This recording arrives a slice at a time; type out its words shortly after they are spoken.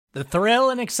The thrill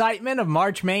and excitement of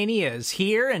March Mania is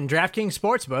here, and DraftKings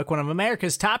Sportsbook, one of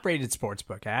America's top-rated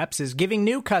sportsbook apps, is giving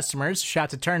new customers a shot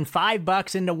to turn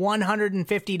 $5 into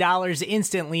 $150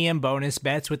 instantly in bonus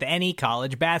bets with any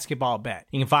college basketball bet.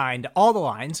 You can find all the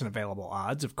lines and available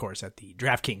odds, of course, at the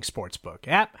DraftKings Sportsbook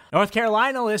app. North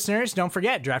Carolina listeners, don't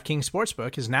forget, DraftKings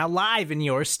Sportsbook is now live in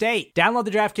your state. Download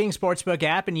the DraftKings Sportsbook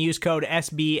app and use code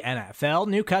SBNFL.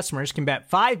 New customers can bet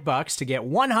 $5 to get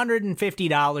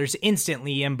 $150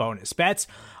 instantly in bonus bets,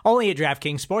 only at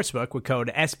DraftKings Sportsbook with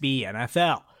code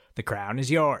SBNFL. The crown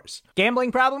is yours.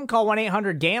 Gambling problem? Call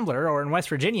 1-800-GAMBLER, or in West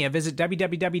Virginia, visit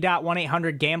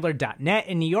www.1800gambler.net.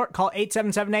 In New York, call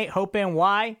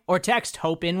 877-8-HOPE-NY or text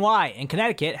HOPE-NY. In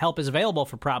Connecticut, help is available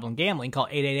for problem gambling. Call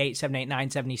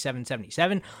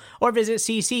 888-789-7777 or visit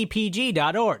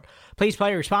ccpg.org. Please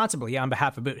play responsibly on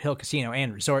behalf of Boot Hill Casino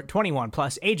and Resort. 21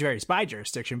 plus, age varies by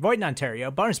jurisdiction. Void in Ontario.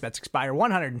 Bonus bets expire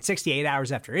 168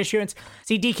 hours after issuance.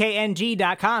 See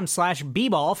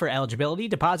dkng.com/bball for eligibility,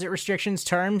 deposit restrictions,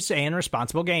 terms, and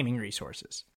responsible gaming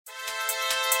resources.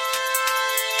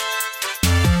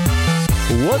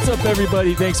 What's up,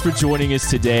 everybody? Thanks for joining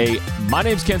us today. My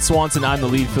name's Ken Swanson. I'm the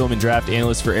lead film and draft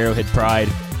analyst for Arrowhead Pride.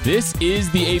 This is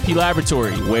the AP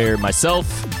Laboratory, where myself,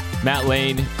 Matt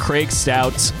Lane, Craig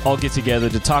Stout all get together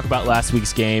to talk about last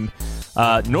week's game.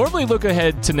 Normally look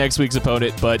ahead to next week's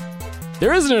opponent, but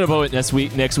there isn't an opponent next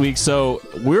week, so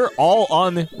we're all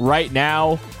on right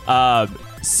now.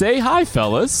 Say hi,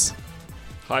 fellas.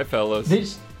 Hi,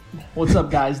 fellas. What's up,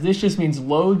 guys? This just means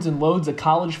loads and loads of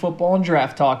college football and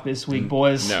draft talk this week,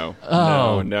 boys. No. We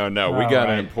got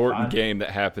an important game that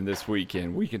happened this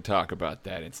weekend. We can talk about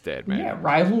that instead, man. Yeah,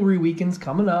 rivalry weekend's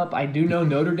coming up. I do know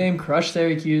Notre Dame crushed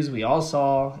Syracuse. We all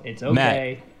saw. It's okay.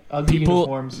 Matt, ugly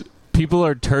uniforms. People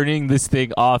are turning this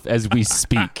thing off as we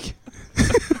speak.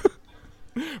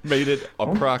 Made it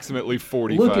approximately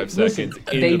 45 seconds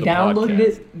into they the downloaded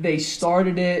podcast. it. They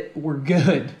started it. We're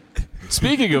good.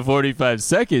 Speaking of 45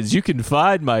 seconds, you can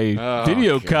find my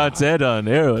video content on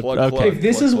Arrowhead. Plug. If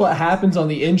this is what happens on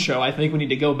the intro, I think we need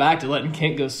to go back to letting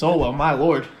Kent go solo. My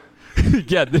lord.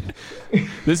 Yeah,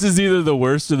 this is either the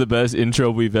worst or the best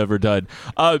intro we've ever done.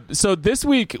 So this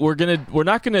week we're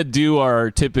not gonna do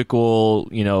our typical,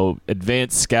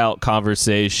 advanced scout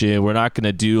conversation. We're not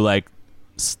gonna do like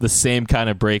the same kind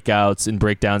of breakouts and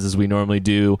breakdowns as we normally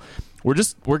do.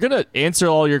 We're gonna answer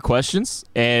all your questions,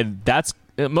 and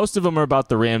most of them are about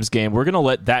the Rams game. We're going to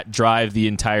let that drive the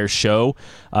entire show.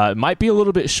 It might be a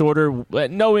little bit shorter.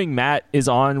 Knowing Matt is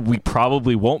on, we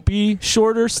probably won't be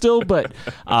shorter still, but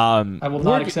I will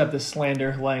not accept this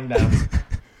slander laying down.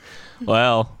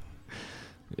 Well,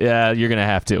 yeah, you're going to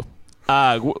have to.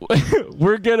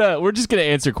 We're just going to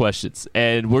answer questions,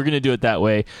 and we're going to do it that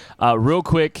way. Real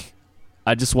quick,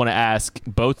 I just want to ask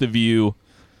both of you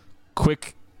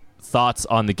quick thoughts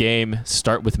on the game.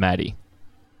 Start with Maddie.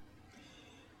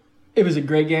 It was a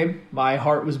great game. My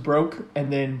heart was broke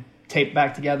and then taped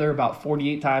back together about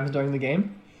 48 times during the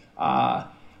game. I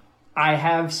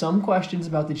have some questions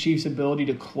about the Chiefs' ability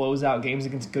to close out games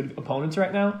against good opponents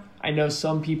right now. I know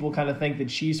some people kind of think the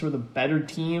Chiefs were the better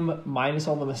team minus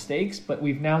all the mistakes, but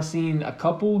we've now seen a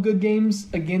couple good games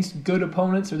against good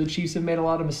opponents where the Chiefs have made a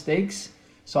lot of mistakes.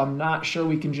 So I'm not sure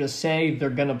we can just say they're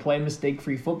going to play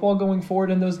mistake-free football going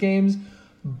forward in those games.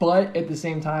 But at the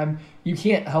same time, you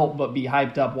can't help but be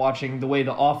hyped up watching the way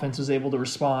the offense was able to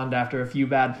respond after a few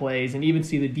bad plays and even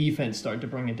see the defense start to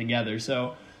bring it together.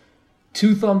 So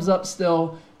 2 thumbs up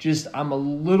still. Just I'm a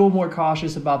little more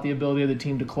cautious about the ability of the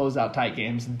team to close out tight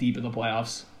games deep in the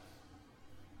playoffs.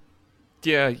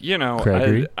 Yeah,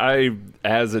 I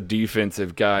as a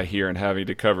defensive guy here and having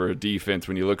to cover a defense,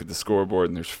 when you look at the scoreboard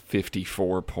and there's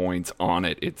 54 points on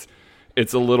it, it's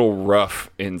a little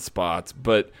rough in spots,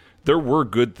 but there were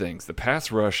good things. The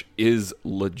pass rush is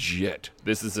legit.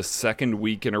 This is the second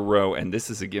week in a row, and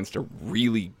this is against a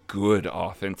really good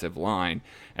offensive line.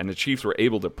 And the Chiefs were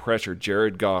able to pressure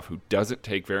Jared Goff, who doesn't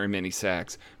take very many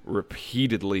sacks,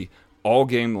 repeatedly all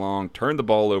game long, turned the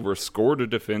ball over, scored a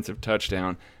defensive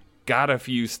touchdown, got a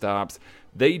few stops.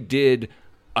 They did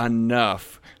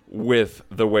enough with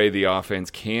the way the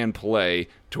offense can play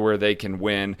to where they can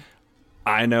win.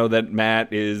 I know that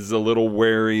Matt is a little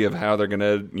wary of how they're going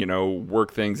to,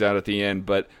 work things out at the end,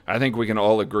 but I think we can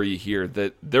all agree here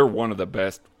that they're one of the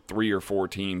best 3 or 4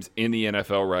 teams in the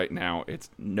NFL right now.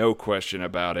 It's no question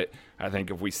about it. I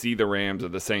think if we see the Rams or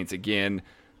the Saints again,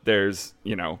 there's,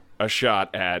 a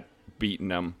shot at beating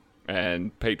them,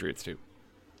 and Patriots too.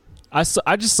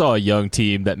 I just saw a young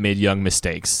team that made young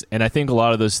mistakes, and I think a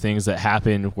lot of those things that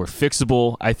happened were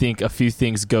fixable. I think a few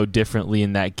things go differently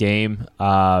in that game,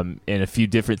 and a few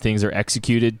different things are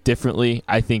executed differently.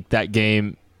 I think that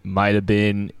game might have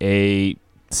been a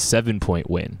 7-point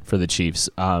win for the Chiefs.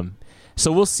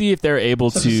 So we'll see if they're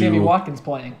able Such to. as Sammy Watkins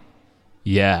playing.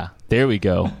 Yeah, there we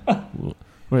go.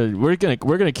 we're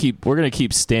gonna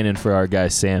keep standing for our guy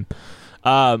Sam.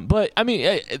 But I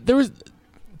mean, there was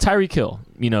Tyreek Hill.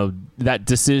 That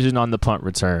decision on the punt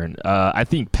return. I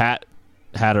think Pat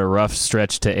had a rough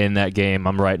stretch to end that game.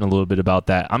 I'm writing a little bit about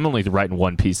that. I'm only writing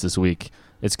one piece this week.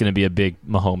 It's going to be a big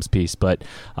Mahomes piece, but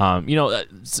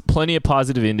plenty of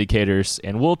positive indicators,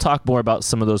 and we'll talk more about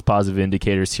some of those positive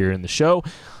indicators here in the show.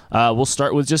 We'll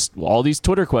start with just all these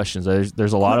Twitter questions.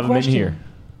 There's a lot of them in here.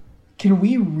 Can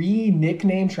we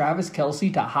re-nickname Travis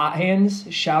Kelce to Hot Hands?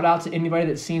 Shout out to anybody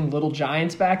that's seen Little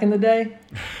Giants back in the day.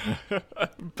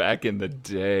 Back in the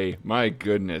day, my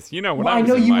goodness. When Well, I was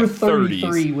know in you my were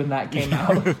 33 30s. when that came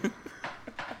out.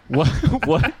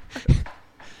 What?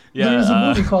 There was a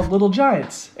movie called Little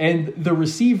Giants, and the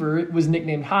receiver was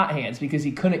nicknamed Hot Hands because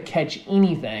he couldn't catch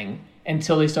anything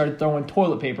until they started throwing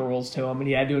toilet paper rolls to him, and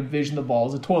he had to envision the ball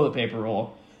as a toilet paper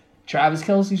roll. Travis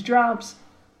Kelce's drops.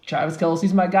 Travis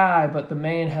Kelce's my guy, but the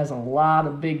man has a lot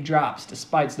of big drops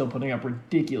despite still putting up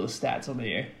ridiculous stats on the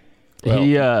year.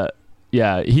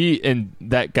 He and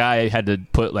that guy had to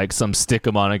put like some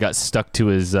stickum on it, got stuck to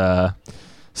his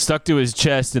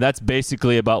chest, and that's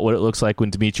basically about what it looks like when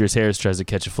Demetrius Harris tries to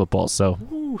catch a football. So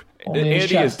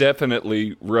Andy is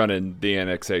definitely running the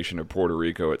annexation of Puerto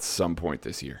Rico at some point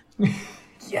this year.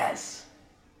 Yes.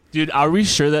 dude, are we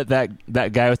sure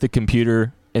that guy with the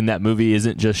computer in that movie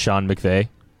isn't just Sean McVay?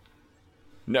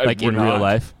 No, Like in real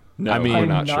life? No, I mean, we're I'm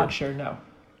not not sure. sure, no.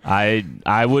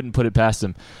 I wouldn't put it past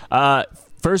him.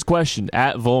 First question,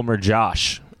 at Volmer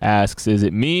Josh asks, is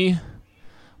it me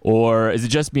or is it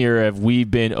just me, or have we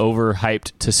been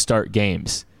overhyped to start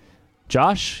games?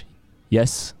 Josh,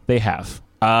 yes, they have.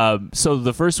 So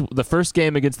the first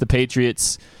game against the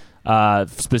Patriots,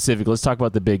 specifically, let's talk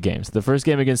about the big games. The first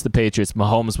game against the Patriots,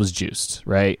 Mahomes was juiced,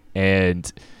 right?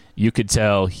 And you could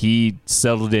tell he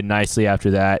settled in nicely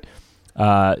after that.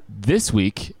 This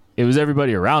week, it was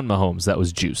everybody around Mahomes that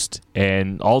was juiced,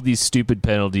 and all these stupid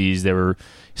penalties. There were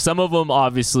some of them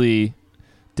obviously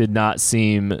did not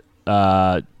seem.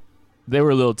 They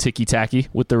were a little ticky-tacky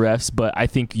with the refs, but I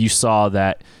think you saw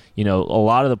that a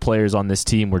lot of the players on this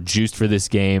team were juiced for this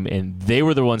game, and they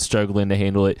were the ones struggling to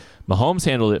handle it. Mahomes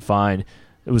handled it fine.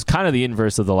 It was kind of the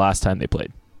inverse of the last time they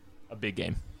played a big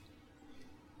game.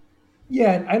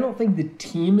 Yeah, I don't think the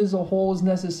team as a whole is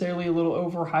necessarily a little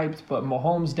overhyped, but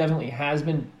Mahomes definitely has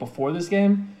been before this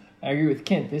game. I agree with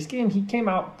Kent. This game, he came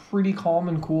out pretty calm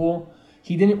and cool.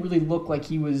 He didn't really look like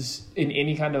he was in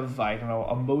any kind of,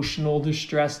 emotional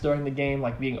distress during the game,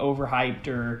 like being overhyped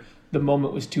or the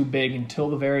moment was too big until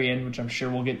the very end, which I'm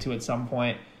sure we'll get to at some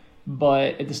point.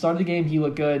 But at the start of the game, he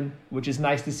looked good, which is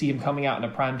nice to see him coming out in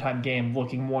a primetime game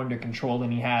looking more under control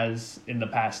than he has in the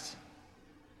past.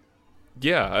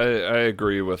 Yeah, I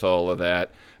agree with all of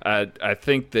that. I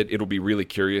think that it'll be really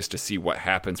curious to see what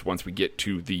happens once we get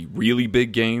to the really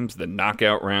big games, the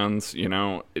knockout rounds,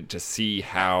 to see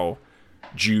how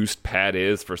juiced Pat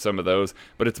is for some of those.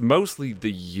 But it's mostly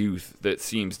the youth that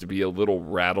seems to be a little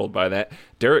rattled by that.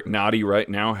 Derek Nottie right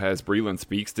now has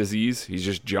Breland-Speaks disease. He's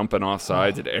just jumping off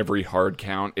sides at every hard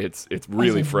count. It's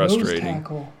really frustrating.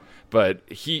 But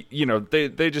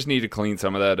they just need to clean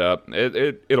some of that up.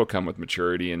 It'll come with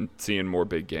maturity and seeing more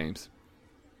big games.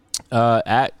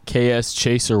 At KS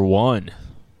Chaser 1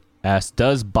 asked,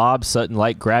 does Bob Sutton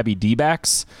like grabby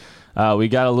D-backs? We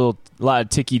got a lot of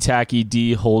ticky-tacky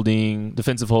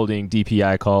defensive holding,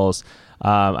 DPI calls.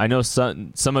 I know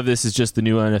some of this is just the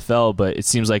new NFL, but it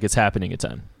seems like it's happening a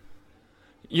ton.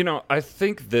 I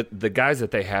think that the guys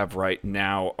that they have right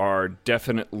now are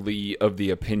definitely of the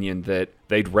opinion that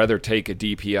they'd rather take a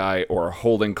DPI or a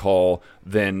holding call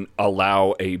than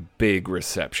allow a big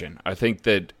reception. I think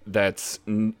that that's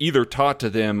either taught to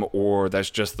them or that's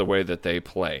just the way that they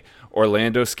play.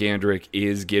 Orlando Scandrick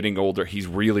is getting older. He's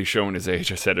really showing his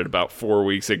age. I said it about 4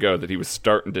 weeks ago that he was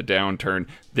starting to downturn.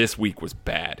 This week was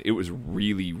bad. It was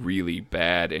really, really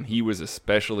bad, and he was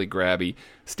especially grabby.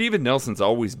 Steven Nelson's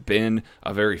always been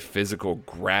a very physical,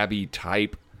 grabby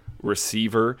type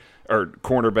receiver or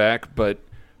cornerback, but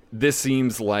this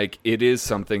seems like it is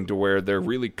something to where they're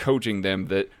really coaching them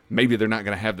that maybe they're not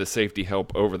going to have the safety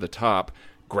help over the top.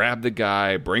 Grab the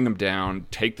guy, bring him down,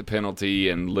 take the penalty,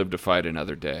 and live to fight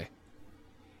another day.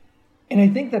 And I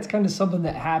think that's kind of something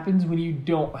that happens when you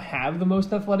don't have the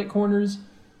most athletic corners.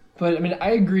 But,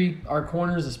 I agree. Our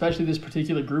corners, especially this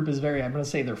particular group, is very, I'm going to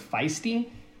say they're feisty.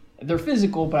 They're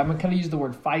physical, but I'm going to kind of use the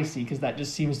word feisty because that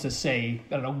just seems to say,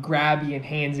 grabby and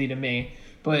handsy to me.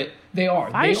 But they are.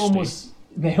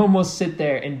 They almost sit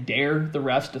there and dare the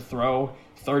refs to throw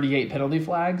 38 penalty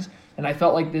flags. And I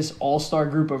felt like this all-star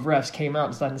group of refs came out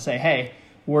and started to say, hey,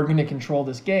 we're going to control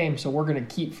this game, so we're going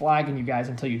to keep flagging you guys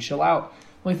until you chill out.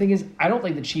 The only thing is, I don't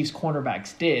think the Chiefs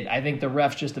cornerbacks did. I think the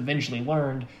refs just eventually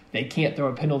learned they can't throw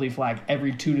a penalty flag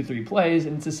every 2 to 3 plays,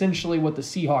 and it's essentially what the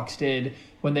Seahawks did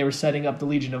when they were setting up the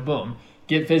Legion of Boom.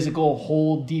 Get physical,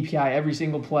 hold DPI every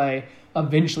single play.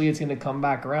 Eventually it's going to come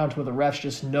back around to where the refs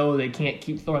just know they can't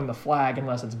keep throwing the flag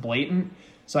unless it's blatant.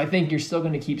 So I think you're still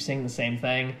going to keep seeing the same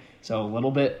thing. So a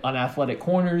little bit unathletic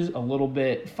corners, a little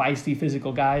bit feisty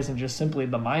physical guys, and just simply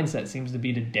the mindset seems to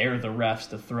be to dare the refs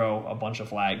to throw a bunch of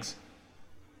flags.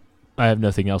 I have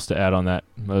nothing else to add on that.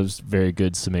 That was a very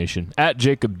good summation. At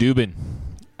Jacob Dubin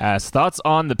asks, thoughts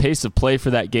on the pace of play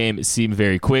for that game? It seemed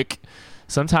very quick.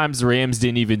 Sometimes the Rams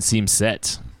didn't even seem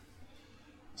set.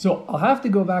 So I'll have to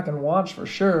go back and watch for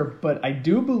sure, but I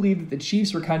do believe that the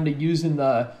Chiefs were kind of using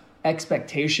the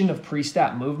expectation of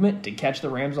pre-snap movement to catch the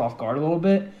Rams off guard a little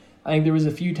bit. I think there was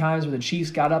a few times where the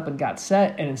Chiefs got up and got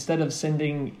set, and instead of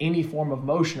sending any form of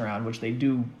motion around, which they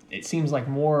do, it seems like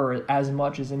more or as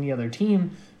much as any other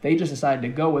team, they just decided to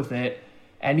go with it.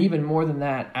 And even more than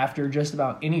that, after just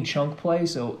about any chunk play,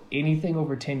 so anything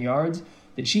over 10 yards,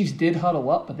 the Chiefs did huddle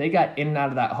up, but they got in and out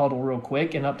of that huddle real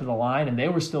quick and up to the line, and they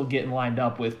were still getting lined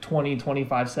up with 20,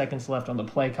 25 seconds left on the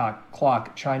play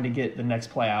clock trying to get the next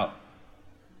play out.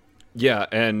 Yeah,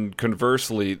 and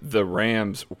conversely, the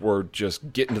Rams were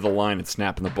just getting to the line and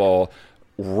snapping the ball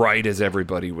right as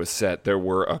everybody was set. There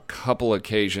were a couple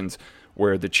occasions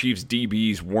where the Chiefs'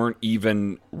 DBs weren't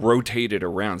even rotated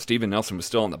around. Steven Nelson was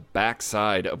still on the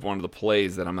backside of one of the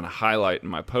plays that I'm going to highlight in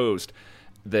my post,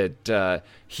 that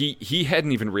he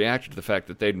hadn't even reacted to the fact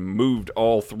that they'd moved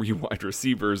all 3 wide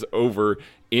receivers over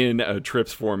in a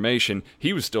trips formation.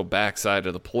 He was still backside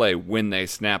of the play when they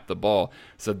snapped the ball.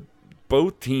 So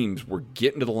both teams were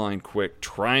getting to the line quick,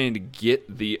 trying to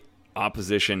get the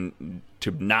opposition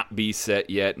to not be set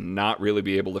yet, not really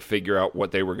be able to figure out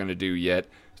what they were going to do yet.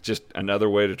 It's just another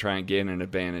way to try and gain an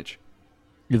advantage.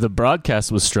 The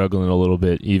broadcast was struggling a little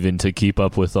bit even to keep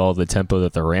up with all the tempo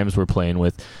that the Rams were playing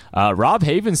with. Rob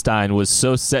Havenstein was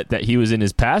so set that he was in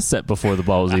his pass set before the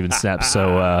ball was even snapped.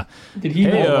 So did he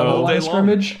know the line of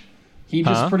scrimmage? He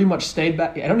just Huh? pretty much stayed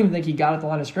back. I don't even think he got at the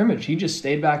line of scrimmage. He just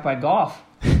stayed back by Goff.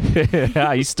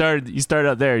 yeah, he started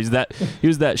out there. He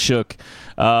was that shook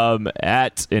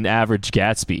at an average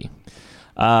Gatsby.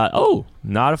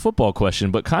 Not a football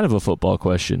question, but kind of a football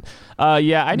question.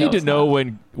 I need to know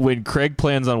when Craig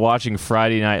plans on watching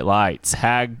Friday Night Lights.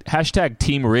 Hashtag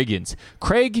Team Riggins.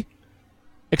 Craig,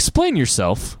 explain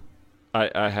yourself.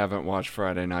 I haven't watched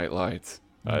Friday Night Lights.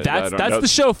 That's the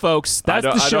show, folks. That's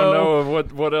the show. I don't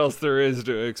know what else there is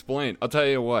to explain. I'll tell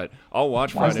you what. I'll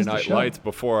watch Friday Night Lights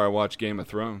before I watch Game of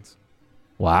Thrones.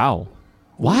 Wow.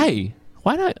 Why?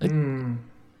 Why not?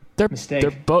 Mistake.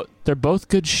 They're both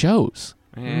good shows.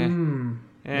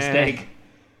 Mistake.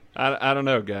 I don't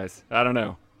know, guys. I don't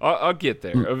know. I'll get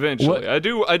there eventually. I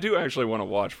do actually want to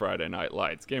watch Friday Night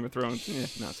Lights. Game of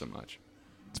Thrones, not so much.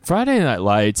 Friday Night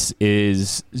Lights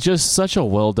is just such a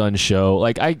well done show.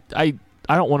 Like I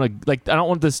don't want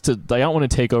to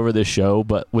take over this show,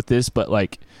 but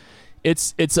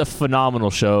it's a phenomenal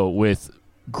show with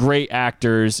great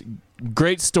actors,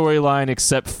 great storyline,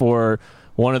 except for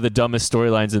one of the dumbest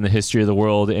storylines in the history of the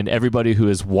world, and everybody who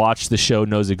has watched the show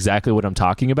knows exactly what I'm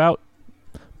talking about.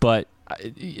 But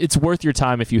it's worth your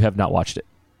time if you have not watched it.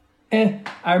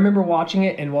 I remember watching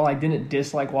it, and while I didn't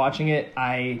dislike watching it,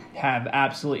 I have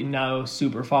absolutely no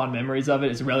super fond memories of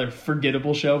it. It's a rather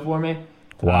forgettable show for me.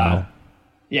 Wow.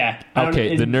 Yeah.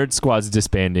 Okay, the Nerd Squad's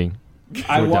disbanding.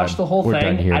 I watched the whole We're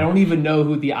done thing. here. I don't even know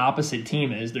who the opposite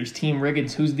team is. There's Team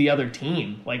Riggins. Who's the other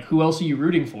team? Like, who else are you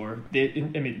rooting for?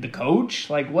 The coach?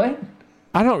 Like, what?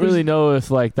 I don't really know if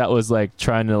that was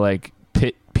trying to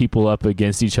pit people up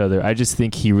against each other. I just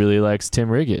think he really likes Tim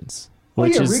Riggins.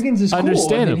 Which is Riggins is cool,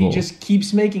 understandable. and then he just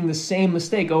keeps making the same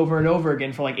mistake over and over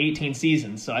again for 18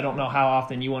 seasons. So I don't know how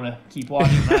often you want to keep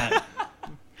watching that.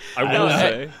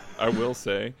 I will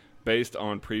say, based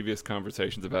on previous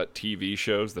conversations about TV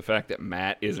shows, the fact that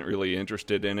Matt isn't really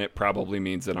interested in it probably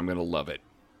means that I'm going to love it.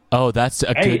 Oh, that's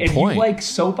a good if point. you like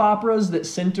soap operas that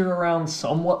center around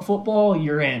somewhat football,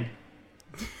 you're in.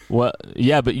 Well,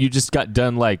 yeah, but you just got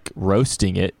done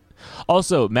roasting it.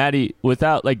 Also, Maddie,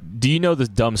 do you know this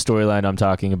dumb storyline I'm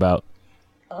talking about?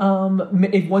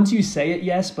 Once you say it,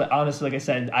 yes. But honestly, like I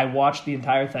said, I watched the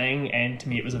entire thing, and to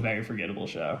me, it was a very forgettable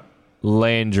show.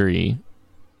 Landry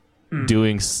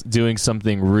doing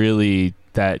something really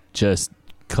that just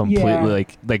completely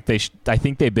I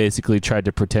think they basically tried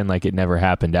to pretend like it never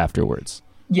happened afterwards.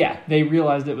 Yeah, they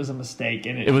realized it was a mistake,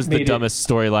 and it was the dumbest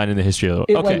storyline in the history of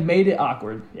the world. It made it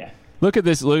awkward. Yeah. Look at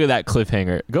this. Look at that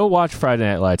cliffhanger. Go watch Friday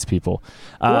Night Lights, people.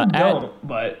 Or don't,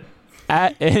 but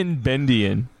At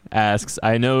Bendian asks,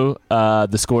 I know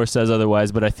the score says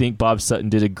otherwise, but I think Bob Sutton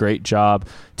did a great job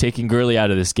taking Gurley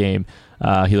out of this game.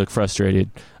 He looked frustrated.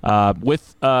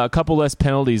 With a couple less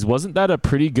penalties, wasn't that a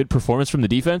pretty good performance from the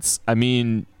defense? I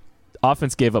mean,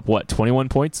 offense gave up, 21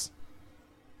 points?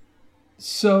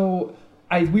 So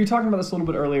we were talking about this a little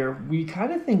bit earlier. We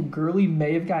kind of think Gurley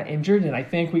may have got injured, and I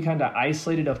think we kind of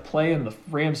isolated a play on the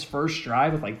Rams' first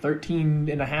drive with 13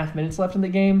 and a half minutes left in the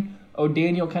game.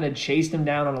 O'Daniel kind of chased him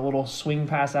down on a little swing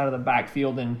pass out of the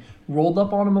backfield and rolled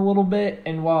up on him a little bit.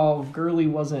 And while Gurley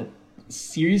wasn't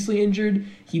seriously injured,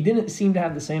 he didn't seem to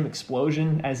have the same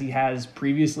explosion as he has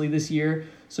previously this year.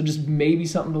 So just maybe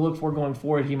something to look for going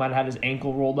forward. He might have had his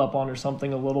ankle rolled up on or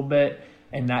something a little bit,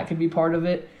 and that could be part of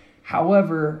it.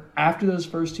 However, after those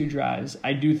first two drives,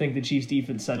 I do think the Chiefs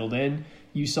defense settled in.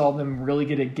 You saw them really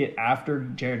get after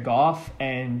Jared Goff,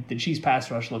 and the Chiefs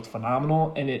pass rush looked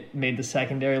phenomenal, and it made the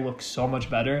secondary look so much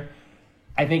better.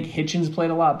 I think Hitchens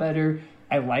played a lot better.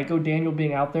 I like O'Daniel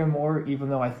being out there more, even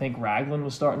though I think Ragland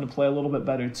was starting to play a little bit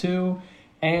better too.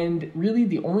 And really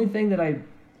the only thing that I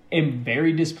am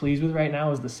very displeased with right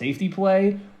now is the safety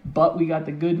play. But we got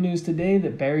the good news today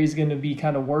that Barry's going to be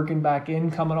kind of working back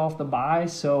in coming off the bye,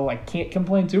 so I can't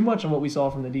complain too much on what we saw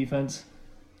from the defense.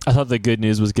 I thought the good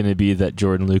news was going to be that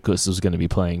Jordan Lucas was going to be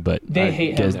playing, but they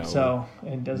hate him, so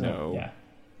it doesn't. No. Yeah.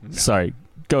 Sorry,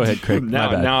 go ahead, Craig. now,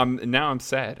 My bad. now I'm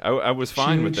sad. I was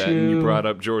fine with that, and you brought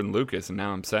up Jordan Lucas, and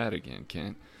now I'm sad again,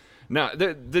 Kent. Now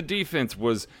the defense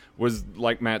was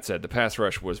like Matt said, the pass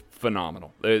rush was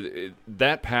phenomenal.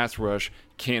 That pass rush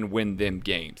can win them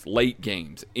games, late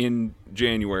games in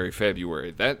January,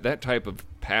 February. That type of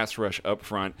pass rush up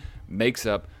front makes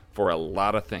up for a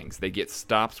lot of things. They get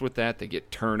stops with that. They get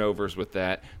turnovers with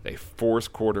that. They force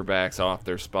quarterbacks off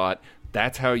their spot.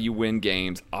 That's how you win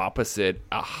games opposite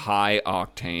a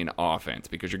high-octane offense,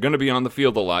 because you're going to be on the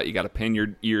field a lot. You got to pin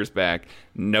your ears back.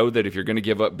 Know that if you're going to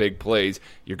give up big plays,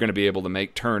 you're going to be able to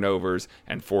make turnovers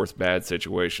and force bad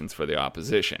situations for the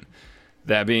opposition.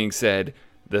 That being said,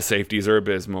 the safeties are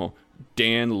abysmal.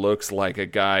 Dan looks like a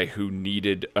guy who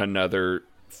needed another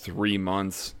 3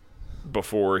 months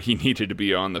before he needed to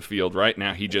be on the field. Right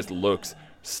now, he just looks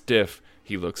stiff.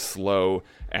 He looks slow.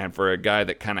 And for a guy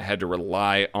that kind of had to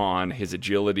rely on his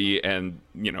agility and,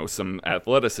 some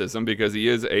athleticism, because he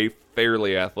is a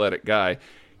fairly athletic guy,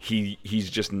 he's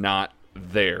just not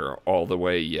there all the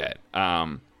way yet.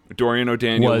 Dorian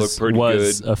O'Daniel looked pretty good.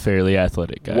 Was a fairly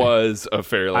athletic guy.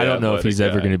 I don't know if he's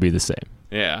ever going to be the same.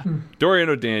 Yeah. Dorian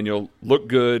O'Daniel looked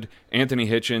good. Anthony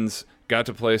Hitchens got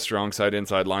to play strong side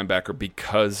inside linebacker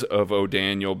because of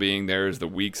O'Daniel being there as the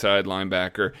weak side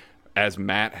linebacker. As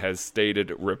Matt has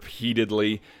stated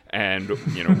repeatedly, and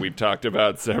we've talked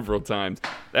about several times,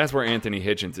 that's where Anthony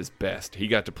Hitchens is best. He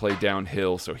got to play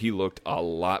downhill, so he looked a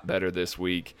lot better this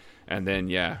week. And then,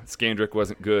 Scandrick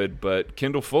wasn't good, but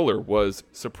Kendall Fuller was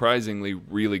surprisingly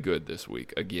really good this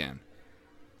week again.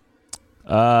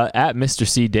 At Mr.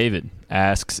 C. David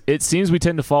asks, it seems we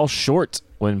tend to fall short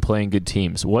when playing good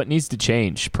teams. What needs to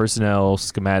change personnel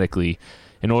schematically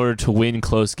in order to win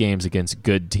close games against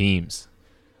good teams?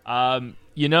 I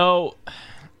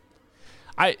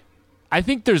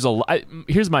think there's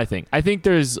here's my thing. I think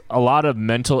there's a lot of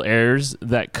mental errors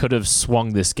that could have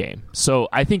swung this game. So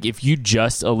I think if you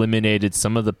just eliminated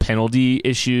some of the penalty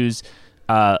issues,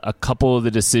 a couple of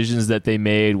the decisions that they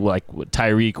made, like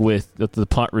Tyreek with the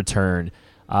punt return,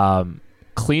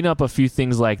 clean up a few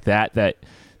things like that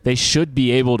they should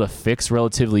be able to fix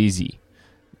relatively easy.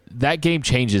 That game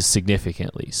changes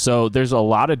significantly. So there's a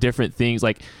lot of different things,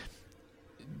 like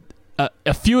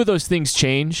a few of those things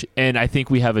change, and I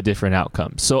think we have a different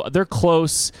outcome. So they're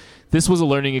close. This was a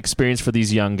learning experience for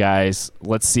these young guys.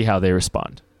 Let's see how they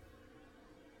respond.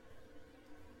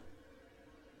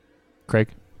 Craig?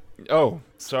 Oh,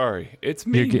 sorry. It's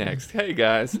me next. Hey,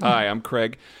 guys. Hi, I'm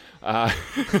Craig.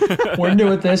 We're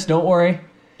new at this. Don't worry.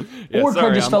 Yeah, or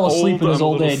Craig just fell asleep in his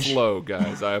old age. I'm a little slow,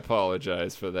 guys. I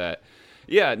apologize for that.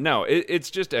 Yeah, no, it's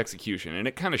just execution, and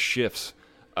it kind of shifts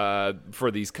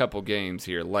for these couple games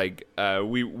here. Like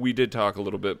we did talk a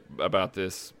little bit about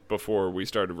this before we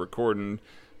started recording,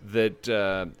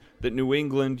 that New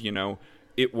England,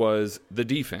 it was the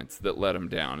defense that let them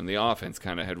down, and the offense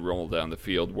kind of had rolled down the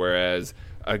field, whereas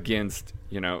against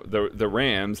the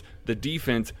Rams, the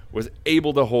defense was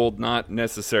able to hold, not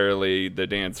necessarily the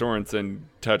Dan Sorensen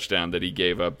touchdown that he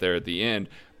gave up there at the end,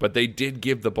 but they did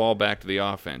give the ball back to the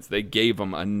offense. They gave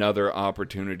them another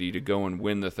opportunity to go and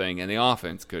win the thing, and the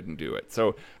offense couldn't do it.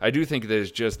 So I do think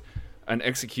there's just an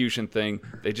execution thing.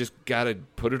 They just got to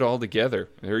put it all together.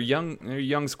 They're a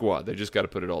young squad. They just got to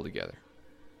put it all together.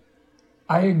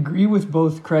 I agree with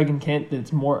both Craig and Kent that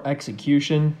it's more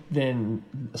execution than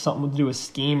something to do with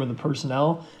scheme or the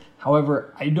personnel.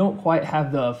 However, I don't quite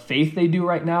have the faith they do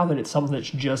right now that it's something that's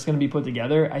just going to be put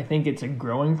together. I think it's a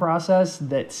growing process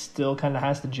that still kind of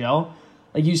has to gel.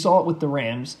 Like you saw it with the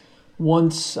Rams.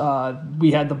 Once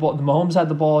we had the ball, Mahomes had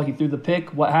the ball, he threw the pick.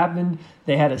 What happened?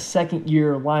 They had a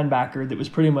second-year linebacker that was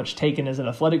pretty much taken as an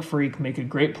athletic freak, make a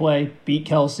great play, beat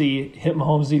Kelsey, hit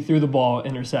Mahomes, he threw the ball,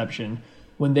 interception.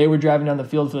 When they were driving down the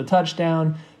field for the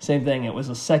touchdown, same thing. It was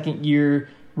a second-year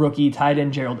rookie tight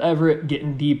end Gerald Everett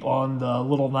getting deep on the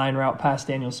little 9 route past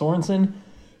Daniel Sorensen.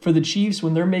 For the Chiefs,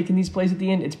 when they're making these plays at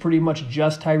the end, it's pretty much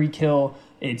just Tyreek Hill.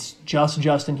 It's just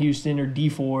Justin Houston or Dee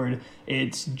Ford.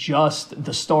 It's just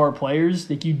the star players.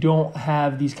 Like, you don't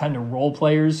have these kind of role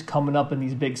players coming up in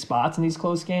these big spots in these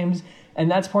close games.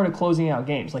 And that's part of closing out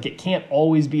games. Like, it can't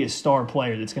always be a star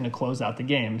player that's going to close out the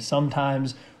game.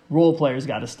 Sometimes role players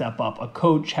got to step up. A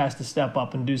coach has to step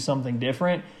up and do something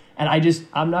different. And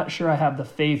I'm not sure I have the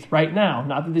faith right now.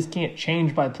 Not that this can't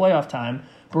change by playoff time,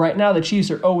 but right now the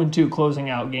Chiefs are 0-2 closing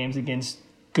out games against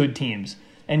good teams.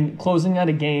 And closing out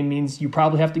a game means you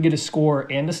probably have to get a score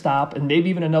and a stop, and maybe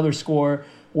even another score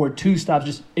or 2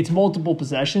 stops. It's multiple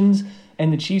possessions,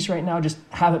 and the Chiefs right now just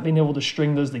haven't been able to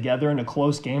string those together in a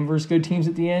close game versus good teams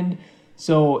at the end.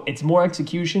 So it's more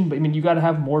execution, but I mean, you got to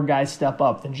have more guys step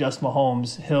up than just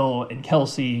Mahomes, Hill, and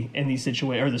Kelsey in these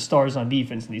situations, or the stars on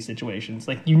defense in these situations.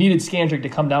 Like, you needed Scandrick to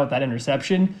come down with that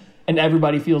interception, and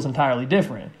everybody feels entirely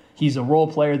different. He's a role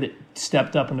player that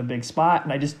stepped up in a big spot,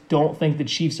 and I just don't think the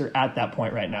Chiefs are at that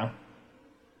point right now.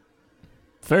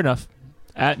 Fair enough.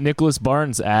 At Nicholas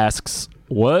Barnes asks,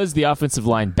 was the offensive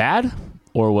line bad,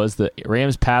 or was the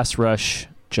Rams pass rush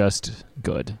just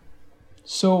good?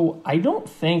 So I don't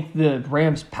think the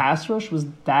Rams pass rush was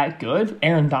that good.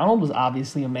 Aaron Donald was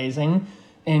obviously amazing,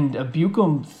 and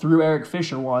Bucum threw Eric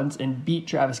Fisher once and beat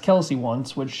Travis Kelce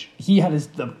once, which he had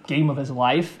the game of his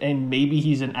life, and maybe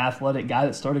he's an athletic guy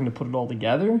that's starting to put it all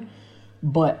together.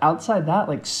 But outside that,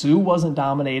 like, Sue wasn't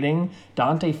dominating.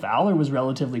 Dante Fowler was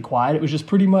relatively quiet. It was just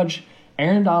pretty much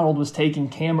Aaron Donald was taking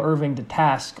Cam Irving to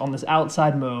task on this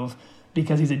outside move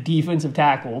because he's a defensive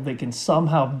tackle that can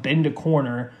somehow bend a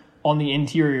corner on the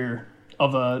interior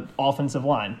of an offensive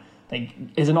line. Like,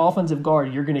 as an offensive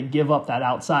guard, you're going to give up that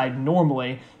outside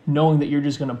normally, knowing that you're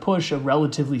just going to push a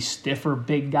relatively stiffer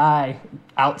big guy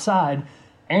outside.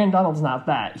 Aaron Donald's not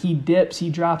that. He dips, he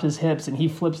drops his hips, and he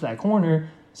flips that corner.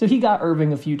 So he got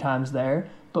Irving a few times there.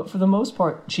 But for the most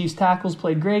part, Chiefs tackles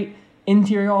played great.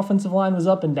 Interior offensive line was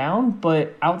up and down.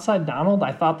 But outside Donald,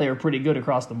 I thought they were pretty good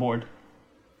across the board.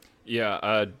 Yeah,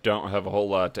 I don't have a whole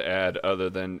lot to add other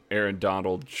than Aaron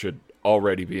Donald should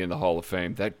already be in the Hall of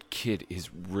Fame. That kid is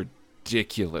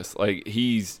ridiculous. Like,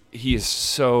 he is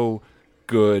so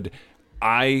good.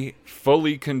 I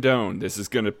fully condone, this is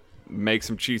going to make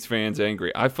some Chiefs fans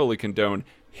angry, I fully condone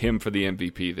him for the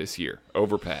MVP this year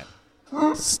over Pat.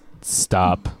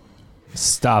 Stop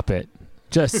it.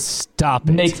 Just stop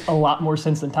it. Makes a lot more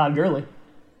sense than Todd Gurley.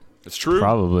 It's true.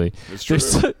 Probably. It's true.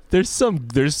 There's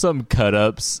some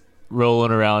cut-ups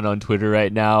rolling around on Twitter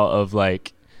right now of,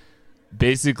 like,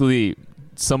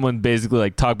 someone basically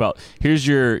like talk about, here's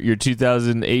your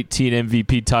 2018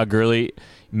 MVP Todd Gurley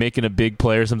making a big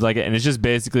play or something like that, and it's just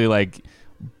basically like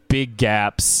big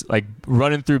gaps, like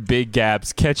running through big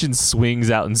gaps, catching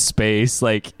swings out in space.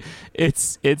 Like,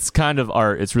 it's kind of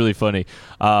art. It's really funny.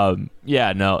 Aaron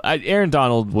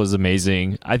Donald was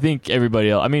amazing. I think everybody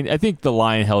else, I think the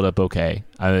line held up okay,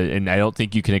 and I don't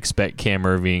think you can expect Cam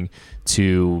Irving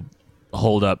to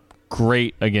hold up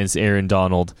great against Aaron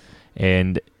Donald,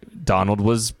 and Donald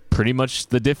was pretty much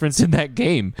the difference in that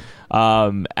game.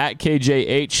 At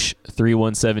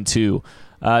KJH3172,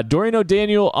 Dorian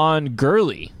O'Daniel on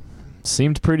Gurley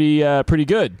seemed pretty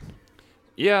good.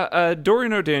 Yeah,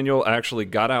 Dorian O'Daniel actually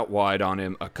got out wide on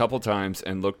him a couple times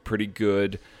and looked pretty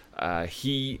good.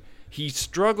 He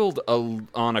struggled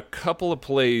on a couple of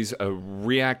plays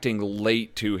reacting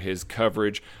late to his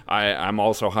coverage. I'm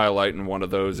also highlighting one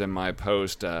of those in my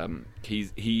post.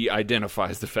 He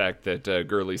identifies the fact that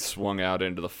Gurley swung out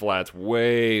into the flats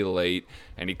way late,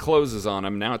 and he closes on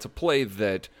him. Now it's a play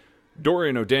that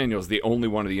Dorian O'Daniel is the only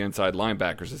one of the inside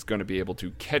linebackers that's going to be able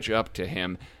to catch up to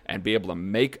him and be able to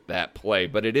make that play.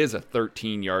 But it is a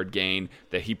 13-yard gain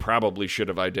that he probably should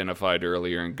have identified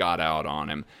earlier and got out on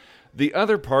him. The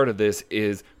other part of this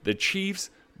is the Chiefs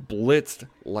blitzed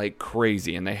like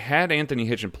crazy, and they had Anthony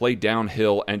Hitchen play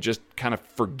downhill and just kind of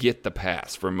forget the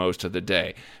pass for most of the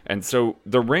day. And so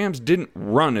the Rams didn't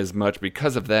run as much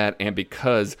because of that and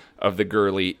because of the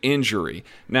Gurley injury.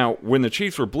 Now, when the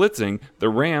Chiefs were blitzing, the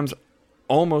Rams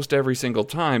almost every single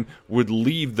time would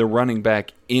leave the running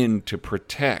back in to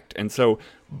protect. And so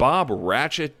Bob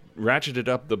ratcheted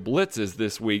up the blitzes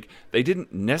this week. They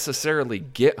didn't necessarily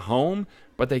get home,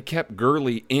 but they kept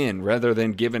Gurley in rather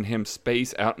than giving him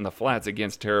space out in the flats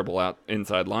against terrible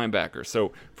inside linebackers.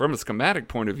 So from a schematic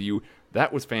point of view,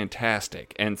 that was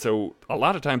fantastic. And so a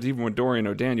lot of times, even when Dorian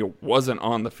O'Daniel wasn't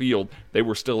on the field, they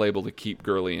were still able to keep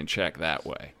Gurley in check that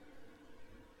way.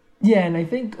 Yeah, and I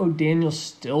think O'Daniel's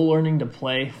still learning to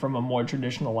play from a more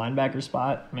traditional linebacker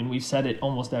spot. I mean, we've said it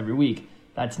almost every week.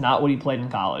 That's not what he played in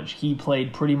college. He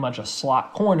played pretty much a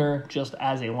slot corner just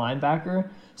as a linebacker.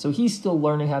 So he's still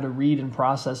learning how to read and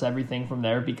process everything from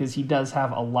there because he does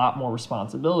have a lot more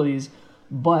responsibilities.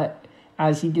 But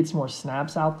as he gets more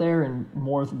snaps out there in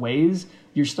more ways,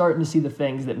 you're starting to see the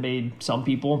things that made some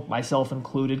people, myself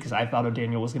included, because I thought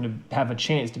O'Daniel was going to have a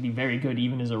chance to be very good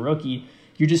even as a rookie.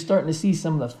 You're just starting to see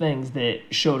some of the things that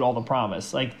showed all the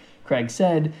promise. Like Craig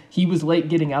said, he was late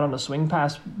getting out on a swing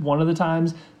pass one of the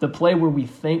times. The play where we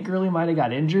think Gurley might have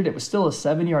got injured, it was still a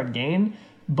 7-yard gain,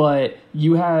 but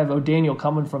you have O'Daniel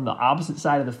coming from the opposite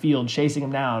side of the field, chasing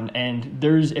him down, and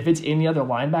if it's any other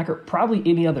linebacker, probably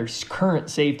any other current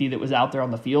safety that was out there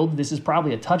on the field, this is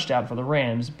probably a touchdown for the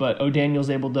Rams, but O'Daniel's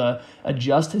able to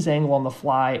adjust his angle on the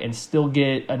fly and still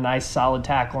get a nice solid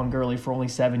tackle on Gurley for only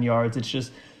 7 yards. It's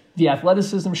just the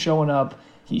athleticism showing up.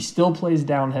 He still plays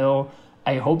downhill.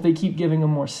 I hope they keep giving him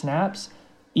more snaps,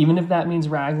 even if that means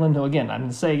Ragland, who, again, I'm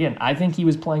going to say again, I think he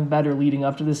was playing better leading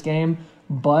up to this game,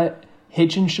 but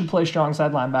Hitchens should play strong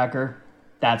side linebacker.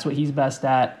 That's what he's best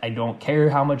at. I don't care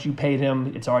how much you paid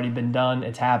him. It's already been done.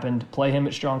 It's happened. Play him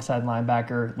at strong side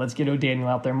linebacker. Let's get O'Daniel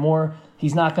out there more.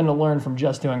 He's not going to learn from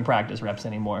just doing practice reps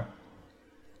anymore.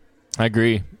 I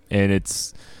agree, and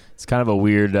it's kind of a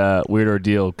weird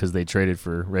ordeal because they traded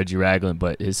for Reggie Ragland,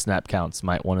 but his snap counts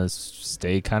might want to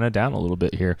stay kind of down a little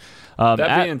bit here.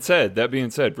 That being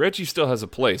said, Reggie still has a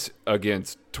place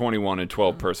against 21 and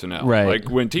 12 personnel. Right. Like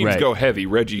when teams go heavy,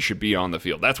 Reggie should be on the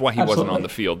field. That's why he wasn't on the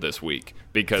field this week,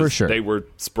 because they were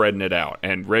spreading it out,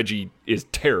 and Reggie is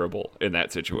terrible in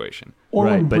that situation. Or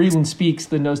when Breeland speaks,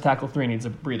 the nose tackle 3 needs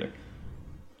a breather.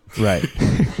 Right.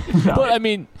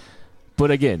 But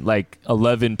again, like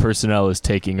 11 personnel is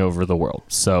taking over the world.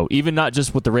 So even not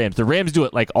just with the Rams do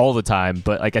it like all the time,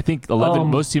 but like I think 11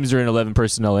 most teams are in 11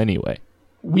 personnel anyway.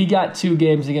 We got 2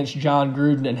 games against John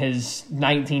Gruden and his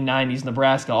 1990s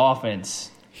Nebraska offense.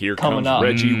 Here comes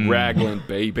Reggie Ragland,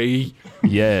 baby.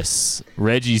 Yes,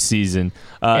 Reggie season.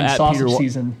 And sausage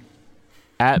season.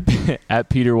 At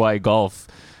Peter White Golf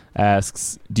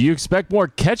asks, do you expect more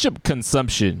ketchup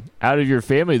consumption out of your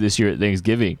family this year at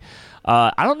Thanksgiving?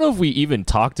 I don't know if we even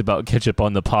talked about ketchup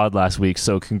on the pod last week,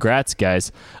 so congrats,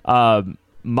 guys.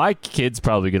 My kid's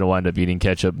probably going to wind up eating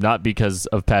ketchup, not because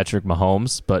of Patrick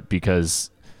Mahomes, but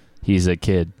because he's a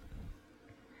kid.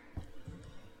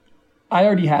 I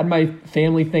already had my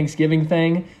family Thanksgiving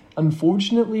thing.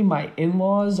 Unfortunately, my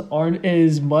in-laws aren't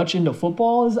as much into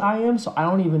football as I am, so I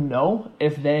don't even know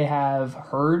if they have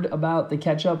heard about the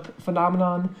ketchup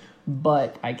phenomenon.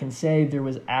 But I can say there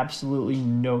was absolutely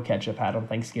no ketchup had on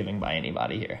Thanksgiving by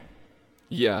anybody here.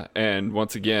 Yeah, and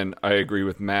once again, I agree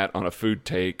with Matt on a food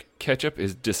take. Ketchup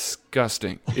is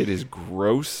disgusting. It is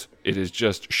gross. It is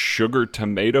just sugar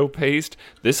tomato paste.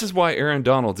 This is why Aaron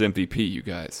Donald's MVP, you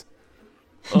guys.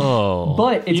 Oh.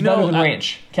 But it's better than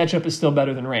ranch. Ketchup is still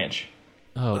better than ranch.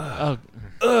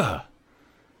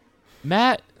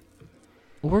 Matt,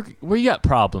 where you got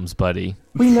problems, buddy?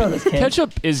 We know this, kid.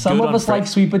 Ketchup is Some good of us like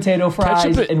sweet potato fries,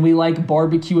 ketchup and we like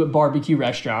barbecue at barbecue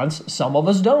restaurants. Some of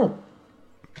us don't.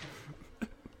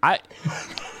 I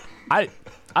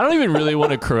don't even really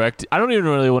want to correct. I don't even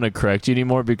really want to correct you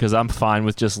anymore because I'm fine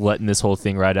with just letting this whole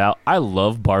thing right out. I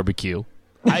love barbecue.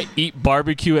 I eat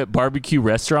barbecue at barbecue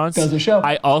restaurants. Does the show.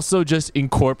 I also just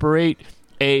incorporate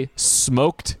a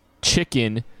smoked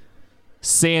chicken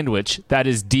sandwich that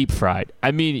is deep fried.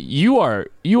 I mean, you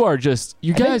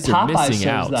guys are missing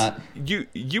out. That.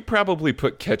 You probably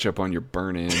put ketchup on your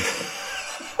burn-ins.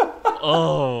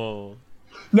 Oh.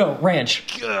 No,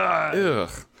 ranch. God. Ugh.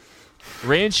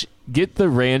 Ranch, get the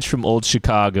ranch from Old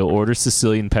Chicago. Order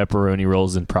Sicilian pepperoni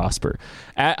rolls and prosper.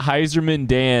 At Heiserman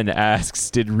Dan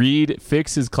asks, did Reed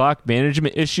fix his clock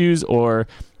management issues or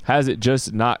has it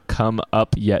just not come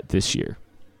up yet this year?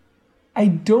 I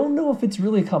don't know if it's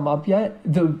really come up yet.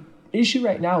 issue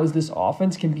right now is this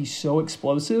offense can be so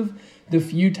explosive. The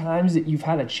few times that you've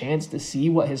had a chance to see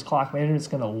what his clock management is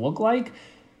going to look like,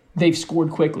 they've scored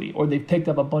quickly or they've picked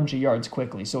up a bunch of yards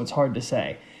quickly, so it's hard to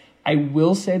say. I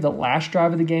will say the last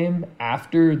drive of the game,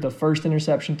 after the first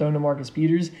interception thrown to Marcus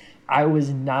Peters, I was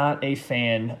not a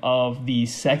fan of the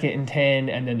 2nd and 10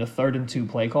 and then the 3rd and 2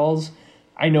 play calls.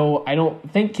 I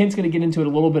don't think Kent's going to get into it a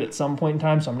little bit at some point in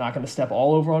time, so I'm not going to step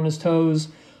all over on his toes.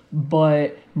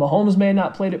 But Mahomes may have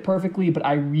not played it perfectly, but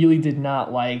I really did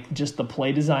not like just the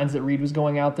play designs that Reed was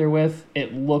going out there with.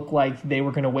 It looked like they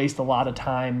were going to waste a lot of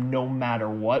time no matter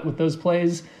what with those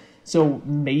plays. So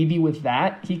maybe with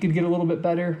that, he could get a little bit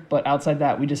better. But outside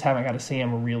that, we just haven't got to see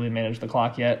him really manage the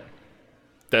clock yet.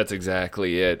 That's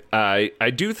exactly it. I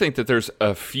do think that there's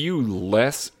a few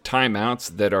less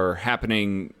timeouts that are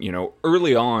happening,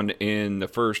 early on in the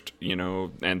first,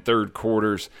 and third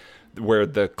quarters where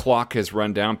the clock has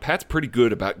run down. Pat's pretty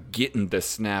good about getting the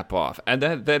snap off. And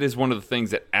that is one of the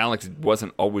things that Alex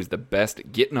wasn't always the best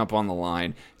at, getting up on the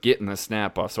line, getting the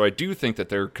snap off. So I do think that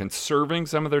they're conserving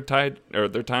some of their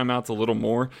timeouts a little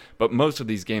more, but most of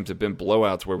these games have been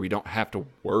blowouts where we don't have to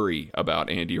worry about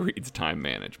Andy Reid's time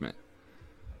management.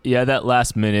 Yeah, that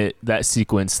last minute, that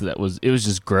sequence, it was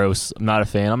just gross. I'm not a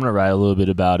fan. I'm going to write a little bit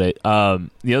about it.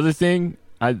 The other thing,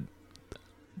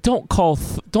 don't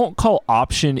call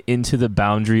option into the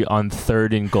boundary on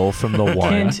 3rd and goal from the 1.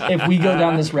 Kent, if we go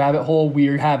down this rabbit hole,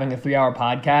 we're having a 3-hour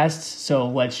podcast, so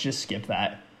let's just skip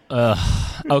that.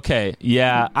 Okay,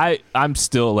 yeah, I'm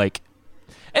still like,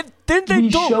 and then they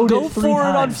don't go for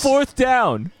it on 4th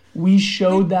down. We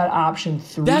showed that option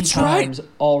 3 That's times right.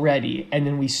 already, and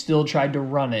then we still tried to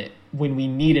run it when we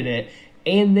needed it,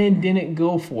 and then didn't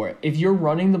go for it. If you're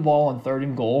running the ball on 3rd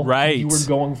and goal, right, you were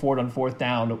going for it on 4th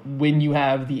down. When you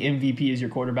have the MVP as your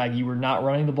quarterback, you were not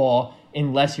running the ball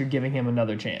unless you're giving him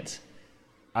another chance.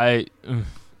 That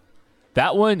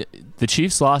one, the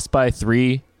Chiefs lost by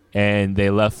 3, and they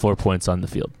left 4 points on the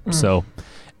field. So,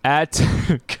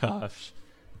 gosh.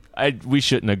 We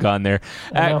shouldn't have gone there.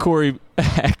 At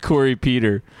Corey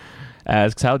Peter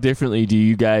asks, how differently do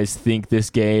you guys think this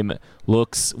game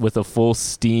looks with a full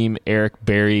steam Eric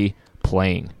Berry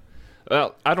playing?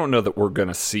 Well, I don't know that we're going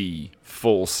to see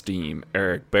full steam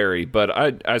Eric Berry, but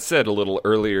I said a little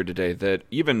earlier today that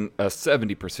even a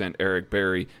 70% Eric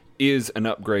Berry is an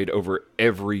upgrade over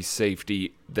every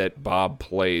safety that Bob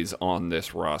plays on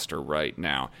this roster right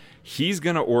now. He's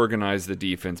going to organize the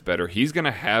defense better. He's going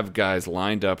to have guys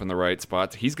lined up in the right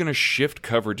spots. He's going to shift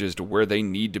coverages to where they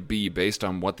need to be based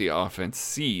on what the offense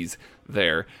sees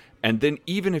there. And then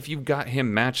even if you've got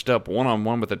him matched up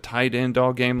one-on-one with a tight end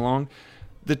all game long,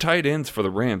 the tight ends for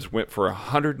the Rams went for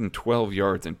 112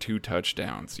 yards and 2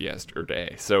 touchdowns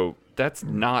yesterday. So that's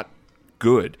not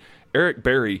good. Eric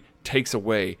Berry takes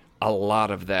away a lot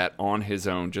of that on his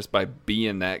own just by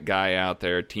being that guy out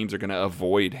there. Teams are going to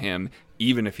avoid him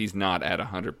even if he's not at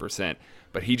 100%.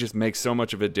 But he just makes so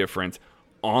much of a difference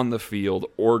on the field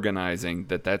organizing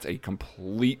that's a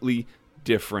completely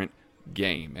different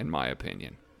game, in my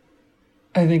opinion.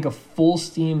 I think a full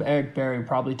steam Eric Berry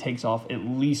probably takes off at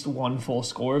least one full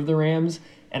score of the Rams,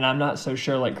 and I'm not so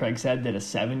sure, like Craig said, that a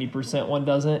 70% one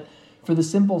doesn't, for the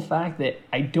simple fact that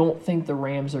I don't think the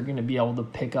Rams are going to be able to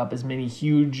pick up as many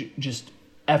huge, just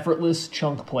effortless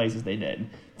chunk plays as they did.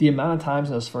 The amount of times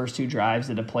in those first 2 drives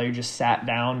that a player just sat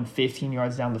down 15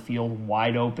 yards down the field,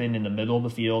 wide open in the middle of the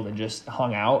field and just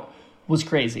hung out was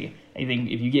crazy. I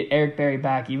think if you get Eric Berry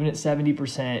back, even at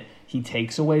 70%, he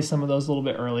takes away some of those a little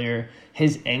bit earlier.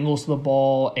 His angles to the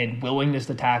ball and willingness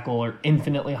to tackle are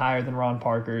infinitely higher than Ron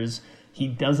Parker's. He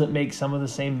doesn't make some of the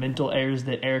same mental errors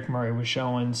that Eric Murray was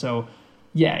showing. So,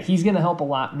 yeah, he's going to help a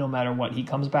lot no matter what he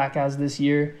comes back as this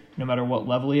year, no matter what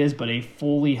level he is. But a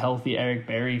fully healthy Eric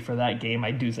Berry for that game,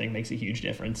 I do think makes a huge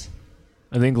difference.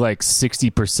 I think like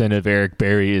 60% of Eric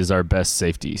Berry is our best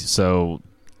safety. So,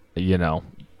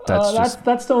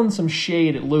 that's throwing some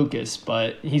shade at Lucas,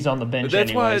 but he's on the bench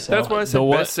anyway. That's why I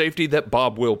said best safety that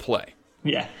Bob will play.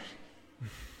 Yeah.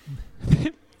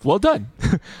 Well done.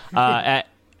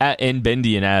 At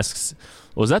Nbendian asks,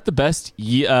 was that the best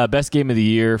game of the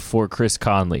year for Chris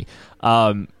Conley?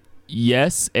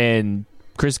 Yes, and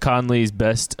Chris Conley's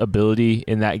best ability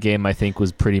in that game, I think,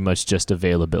 was pretty much just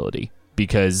availability.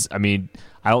 Because, I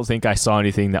don't think I saw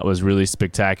anything that was really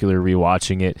spectacular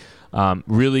rewatching it.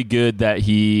 Really good that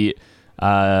he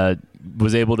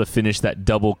was able to finish that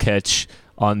double catch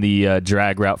on the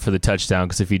drag route for the touchdown,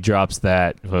 because if he drops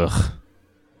that, ugh.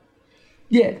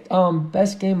 Yeah,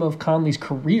 best game of Conley's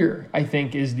career, I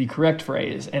think, is the correct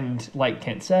phrase. And like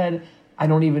Kent said, I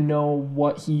don't even know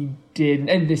what he did.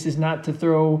 And this is not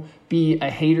to be a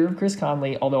hater of Chris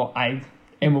Conley, although I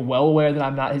am well aware that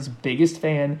I'm not his biggest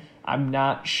fan. I'm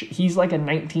not. He's like a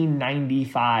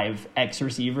 1995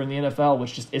 ex-receiver in the NFL,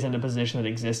 which just isn't a position that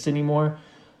exists anymore.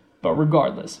 But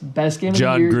regardless, best game of the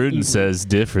year. John Gruden says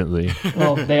differently.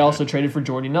 Well, they also traded for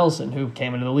Jordy Nelson, who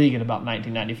came into the league in about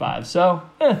 1995. So,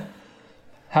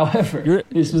 However,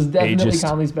 this was definitely ageist.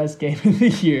 Conley's best game of the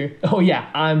year. Oh yeah,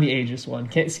 I'm the ageist one.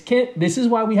 Can't. This is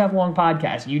why we have long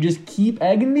podcasts. You just keep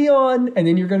egging me on, and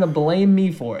then you're gonna blame me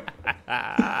for it.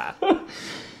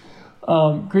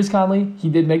 Chris Conley, he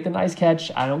did make the nice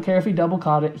catch. I don't care if he double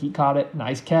caught it. He caught it.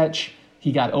 Nice catch.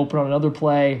 He got open on another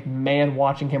play. Man,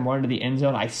 watching him run into the end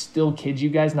zone, I still kid you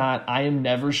guys not. I am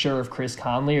never sure if Chris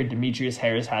Conley or Demetrius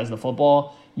Harris has the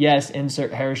football. Yes,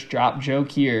 insert Harris drop joke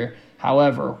here.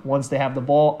 However, once they have the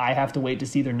ball, I have to wait to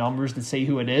see their numbers to see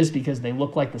who it is because they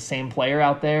look like the same player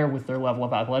out there with their level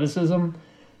of athleticism.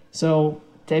 So,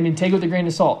 I mean, take it with a grain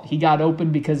of salt. He got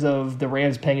open because of the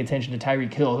Rams paying attention to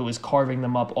Tyreek Hill, who was carving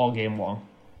them up all game long.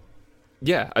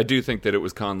 Yeah, I do think that it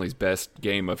was Conley's best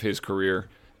game of his career,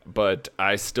 but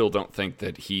I still don't think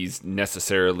that he's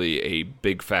necessarily a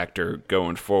big factor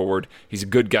going forward. He's a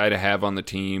good guy to have on the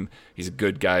team. He's a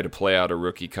good guy to play out a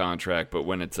rookie contract, but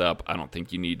when it's up, I don't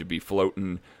think you need to be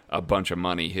floating a bunch of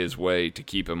money his way to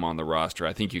keep him on the roster.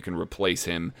 I think you can replace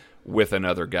him with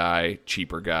another guy,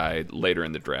 cheaper guy, later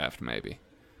in the draft maybe.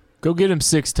 Go get him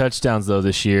 6 touchdowns though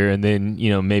this year, and then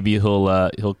maybe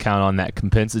he'll count on that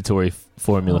compensatory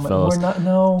formula, fellas.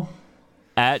 No.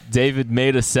 At David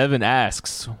Maida 7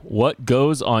 asks, what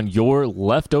goes on your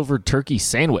leftover turkey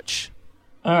sandwich?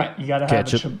 All right, you got to have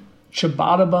a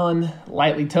ciabatta bun,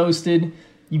 lightly toasted.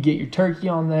 You get your turkey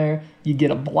on there. You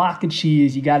get a block of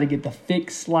cheese. You got to get the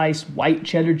thick sliced white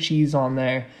cheddar cheese on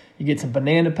there. You get some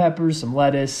banana peppers, some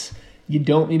lettuce. You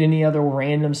don't need any other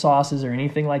random sauces or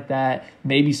anything like that.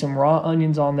 Maybe some raw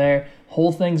onions on there.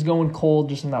 Whole thing's going cold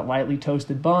just in that lightly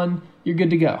toasted bun. You're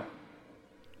good to go.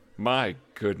 My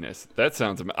goodness, that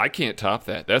sounds. I can't top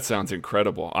that. That sounds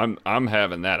incredible. I'm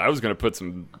having that. I was going to put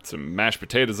some mashed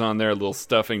potatoes on there, a little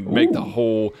stuffing, make the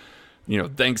whole,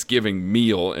 Thanksgiving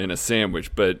meal in a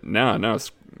sandwich. But no,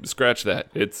 scratch that.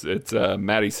 It's a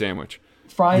Matty sandwich.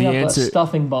 Frying up a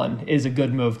stuffing bun is a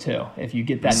good move too. If you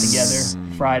get that together,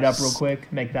 fry it up real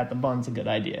quick, make that the bun's a good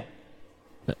idea.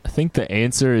 I think the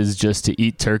answer is just to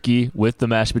eat turkey with the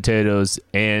mashed potatoes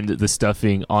and the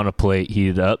stuffing on a plate, heat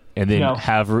it up, and then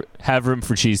have room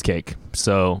for cheesecake.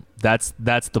 So that's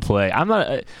the play.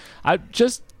 I'm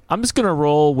just gonna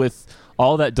roll with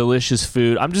all that delicious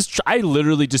food. I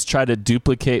literally just try to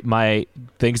duplicate my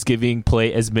Thanksgiving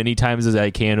plate as many times as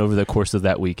I can over the course of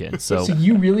that weekend. So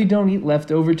you really don't eat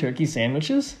leftover turkey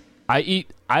sandwiches?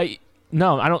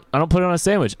 No, I don't put it on a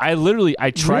sandwich.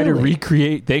 I try to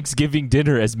recreate Thanksgiving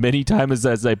dinner as many times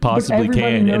as I possibly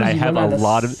can, and I have a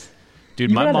lot of. Dude,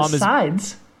 my mom is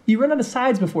sides. You run out of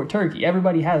sides before turkey.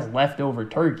 Everybody has leftover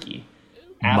turkey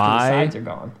after the sides are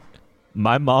gone.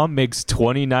 My mom makes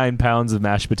 29 pounds of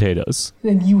mashed potatoes.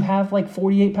 Then you have like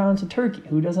 48 pounds of turkey.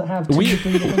 Who doesn't have 2 to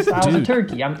 3 different styles of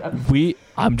turkey?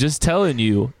 I'm just telling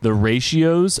you, the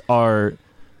ratios are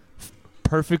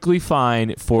perfectly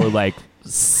fine for like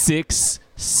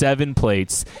 6-7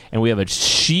 plates, and we have a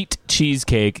sheet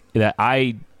cheesecake that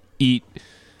I eat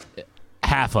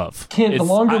half of. Kent, the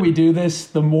longer we do this,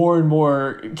 the more and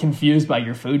more confused by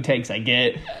your food takes I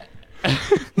get.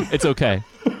 It's okay.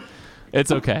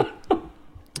 It's okay.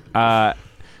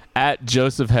 At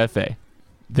Joseph Hefe,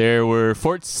 there were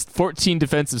 14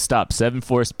 defensive stops, 7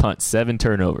 forced punts, 7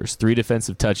 turnovers, 3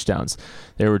 defensive touchdowns.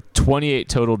 There were 28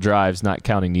 total drives, not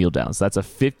counting kneel downs. That's a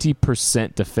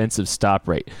 50% defensive stop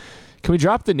rate. Can we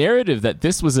drop the narrative that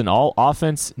this was an all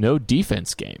offense, no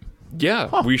defense game?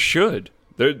 Yeah, we should.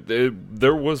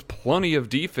 There was plenty of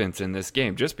defense in this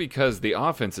game. Just because the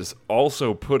offenses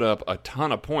also put up a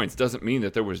ton of points doesn't mean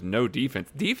that there was no defense.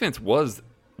 Defense was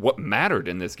what mattered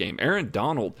in this game. Aaron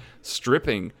Donald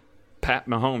stripping Pat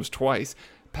Mahomes twice.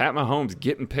 Pat Mahomes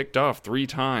getting picked off 3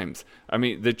 times. I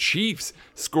mean, the Chiefs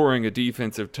scoring a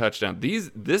defensive touchdown.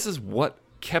 This is what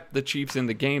kept the Chiefs in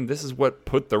the game. This is what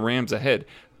put the Rams ahead.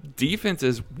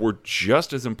 Defenses were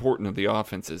just as important as the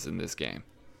offenses in this game.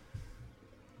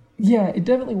 Yeah, it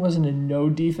definitely wasn't a no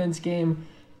defense game.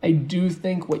 I do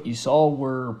think what you saw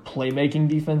were playmaking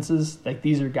defenses. Like,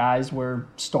 these are guys where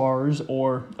stars,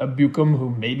 or Abukum,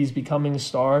 who maybe is becoming a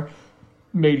star,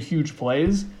 made huge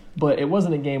plays. But it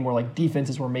wasn't a game where like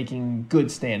defenses were making good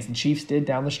stands. The Chiefs did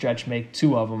down the stretch make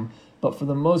 2 of them. But for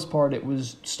the most part, it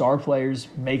was star players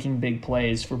making big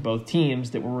plays for both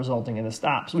teams that were resulting in the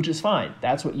stops, which is fine.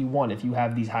 That's what you want if you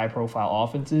have these high-profile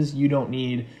offenses. You don't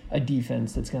need a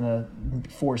defense that's going to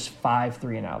force 5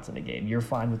 3-and-outs in a game. You're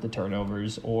fine with the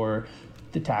turnovers or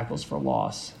the tackles for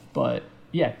loss. But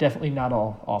yeah, definitely not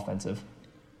all offensive.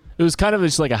 It was kind of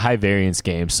just like a high variance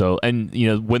game. So, and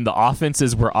when the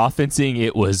offenses were offensing,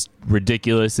 it was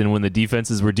ridiculous, and when the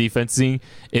defenses were defensing,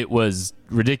 it was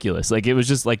ridiculous. Like it was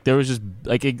just like there was just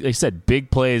like I said,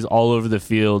 big plays all over the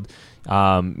field.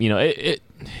 It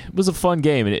was a fun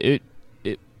game, and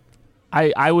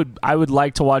I would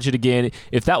like to watch it again.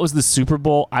 If that was the Super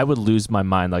Bowl, I would lose my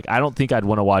mind. Like I don't think I'd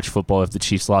want to watch football if the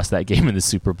Chiefs lost that game in the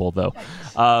Super Bowl, though.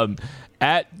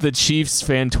 At the Chiefs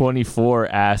fan 24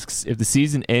 asks, if the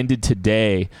season ended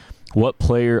today, what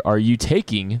player are you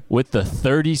taking with the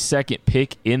 32nd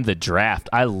pick in the draft?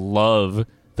 I love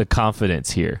the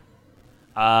confidence here.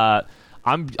 I'm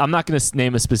not going to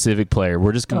name a specific player.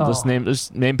 We're just going to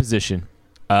just name position.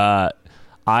 I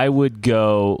would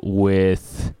go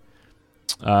with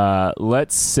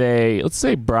let's say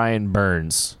Brian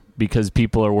Burns, because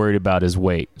people are worried about his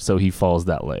weight, so he falls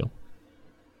that low.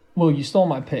 Well, you stole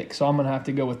my pick, so I'm going to have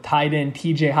to go with tight end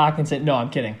TJ Hawkinson. No, I'm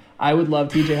kidding. I would love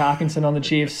TJ Hawkinson on the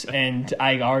Chiefs, and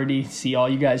I already see all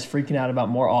you guys freaking out about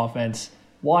more offense.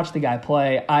 Watch the guy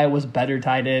play. Iowa's better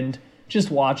tight end. Just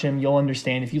watch him. You'll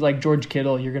understand. If you like George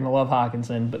Kittle, you're going to love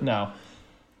Hawkinson. But no,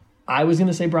 I was going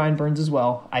to say Brian Burns as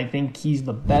well. I think he's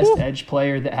the best edge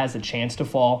player that has a chance to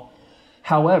fall.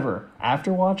 However,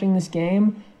 after watching this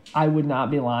game, I would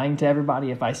not be lying to everybody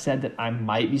if I said that I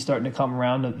might be starting to come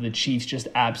around that the Chiefs just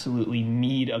absolutely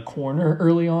need a corner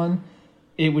early on.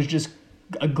 It was just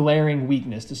a glaring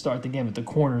weakness to start the game, that the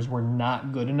corners were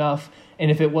not good enough.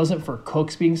 And if it wasn't for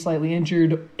Cooks being slightly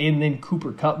injured and then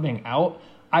Cooper Kupp being out,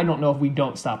 I don't know if we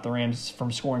don't stop the Rams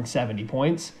from scoring 70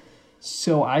 points.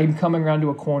 So I'm coming around to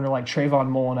a corner like Trayvon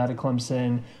Mullen out of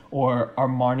Clemson or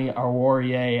Armani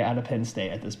Awarrior out of Penn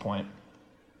State at this point.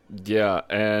 Yeah,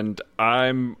 and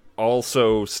I'm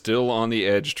also still on the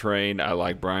edge train. I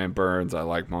like Brian Burns. I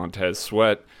like Montez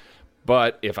Sweat.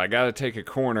 But if I got to take a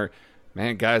corner,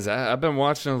 man, guys, I've been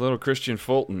watching a little Christian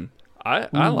Fulton. I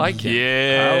like him.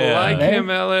 Yeah. I like him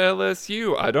at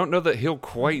LSU. I don't know that he'll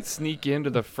quite sneak into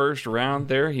the first round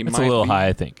there. It's a little high,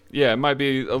 I think. Yeah, it might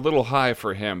be a little high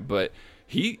for him, but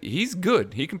he's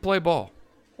good. He can play ball.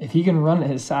 If he can run at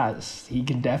his size, he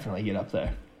can definitely get up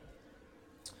there.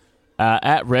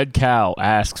 At Red Cow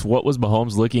asks, what was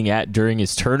Mahomes looking at during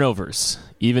his turnovers?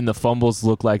 Even the fumbles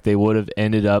look like they would have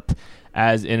ended up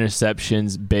as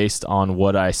interceptions based on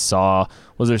what I saw.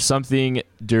 Was there something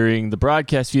during the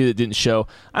broadcast view that didn't show?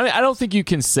 I mean, I don't think you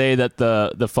can say that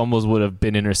the fumbles would have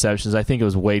been interceptions. I think it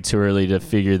was way too early to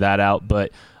figure that out.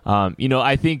 But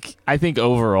I think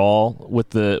overall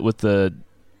with the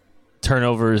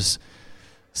turnovers,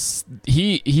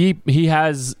 he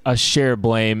has a share of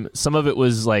blame. Some of it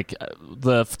was like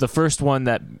the first one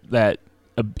that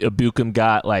Abukum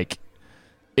got, like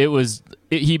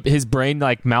his brain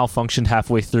like malfunctioned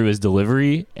halfway through his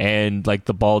delivery, and like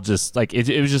the ball just like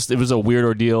it was a weird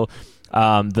ordeal.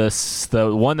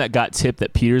 The one that got tipped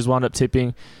that Peters wound up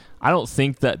tipping, I don't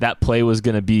think that play was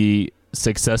going to be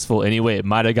successful anyway. It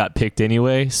might have got picked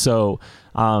anyway. So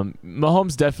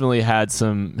Mahomes definitely had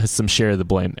some share of the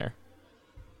blame there.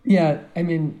 Yeah, I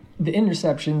mean, the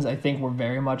interceptions, I think, were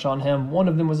very much on him. One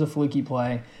of them was a fluky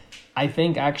play. I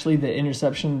think, actually, the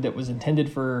interception that was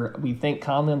intended for, we think,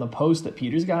 Conley on the post that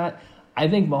Peters got, I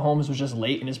think Mahomes was just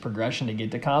late in his progression to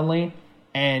get to Conley.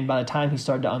 And by the time he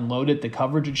started to unload it, the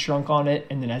coverage had shrunk on it.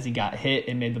 And then as he got hit,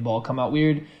 it made the ball come out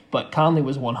weird. But Conley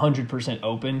was 100%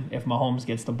 open if Mahomes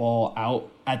gets the ball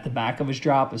out at the back of his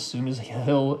drop as soon as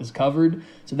Hill is covered.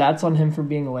 So that's on him for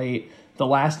being late. The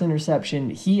last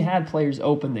interception, he had players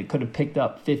open that could have picked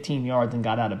up 15 yards and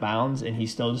got out of bounds, and he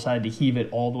still decided to heave it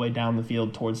all the way down the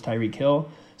field towards Tyreek Hill.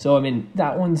 So, I mean,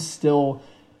 that one's still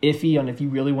iffy on if you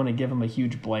really want to give him a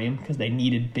huge blame because they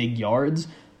needed big yards.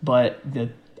 But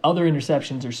the other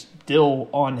interceptions are still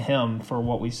on him for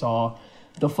what we saw.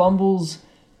 The fumbles,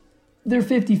 they're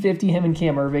 50-50, him and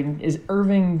Cam Irving.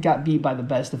 Irving got beat by the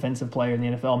best defensive player in the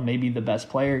NFL, maybe the best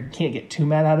player. Can't get too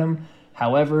mad at him.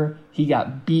 However, he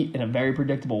got beat in a very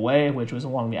predictable way, which was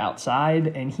along the outside,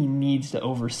 and he needs to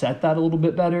overset that a little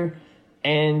bit better.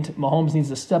 And Mahomes needs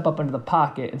to step up into the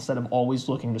pocket instead of always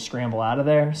looking to scramble out of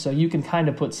there. So you can kind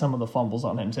of put some of the fumbles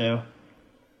on him too.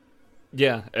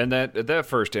 Yeah, and that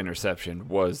first interception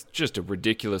was just a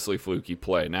ridiculously fluky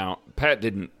play. Now, Pat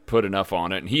didn't put enough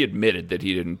on it, and he admitted that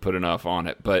he didn't put enough on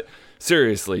it. But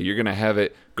seriously, you're going to have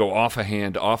it go off a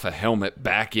hand, off a helmet,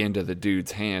 back into the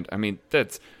dude's hand. I mean,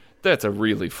 that's a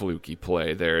really fluky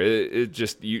play there. It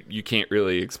just you can't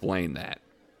really explain that.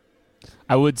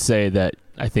 I would say that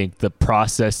I think the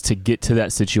process to get to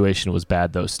that situation was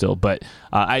bad though still, but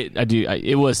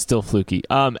it was still fluky.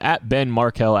 At Ben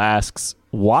Markel asks,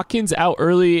 Watkins out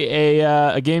early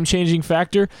a game-changing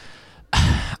factor?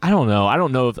 I don't know. I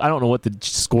don't know what the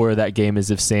score of that game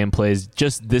is if Sam plays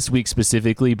just this week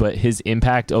specifically, but his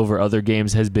impact over other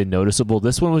games has been noticeable.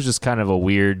 This one was just kind of a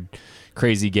weird,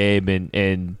 crazy game,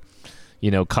 and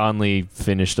Conley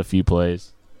finished a few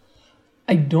plays.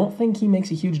 I don't think he makes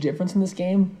a huge difference in this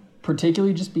game,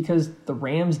 particularly just because the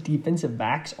Rams' defensive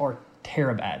backs are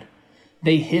terrible.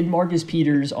 They hid Marcus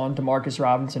Peters onto Marcus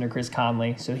Robinson or Chris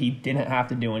Conley, so he didn't have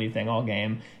to do anything all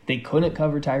game. They couldn't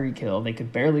cover Tyreek Hill. They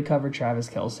could barely cover Travis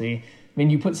Kelce. I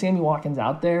mean, you put Sammy Watkins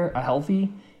out there, a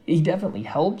healthy, he definitely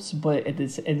helps, but at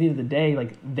the end of the day,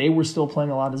 like, they were still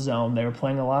playing a lot of zone. They were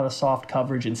playing a lot of soft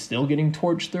coverage and still getting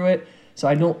torched through it. So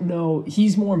I don't know.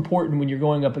 He's more important when you're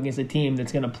going up against a team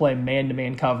that's going to play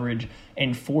man-to-man coverage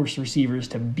and force receivers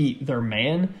to beat their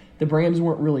man. The Rams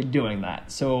weren't really doing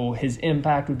that. So his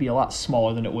impact would be a lot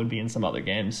smaller than it would be in some other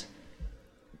games.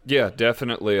 Yeah,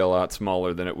 definitely a lot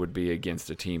smaller than it would be against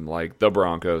a team like the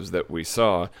Broncos that we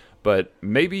saw. But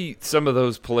maybe some of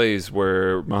those plays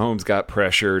where Mahomes got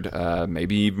pressured,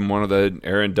 maybe even one of the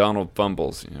Aaron Donald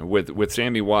fumbles. With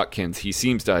Sammy Watkins, he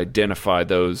seems to identify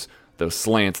those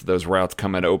slants, those routes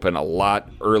coming open a lot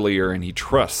earlier, and he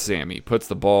trusts Sammy, puts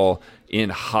the ball in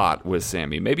hot with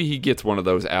Sammy. Maybe he gets one of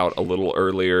those out a little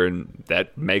earlier, and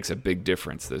that makes a big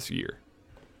difference this year.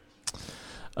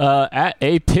 At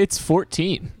A Pitts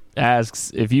 14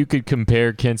 asks if you could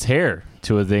compare Kent's hair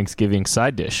to a Thanksgiving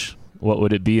side dish, what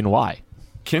would it be and why?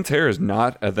 Kent's hair is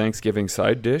not a Thanksgiving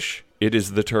side dish. It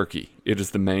is the turkey. It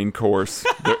is the main course.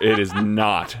 It is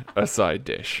not a side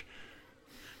dish.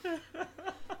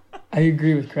 I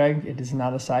agree with Craig. It is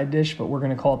not a side dish, but we're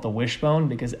going to call it the wishbone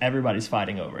because everybody's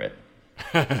fighting over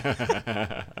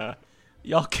it.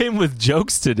 Y'all came with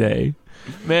jokes today.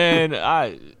 Man,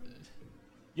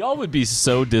 y'all would be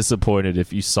so disappointed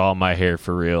if you saw my hair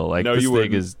for real. Like, no, this you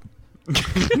thing is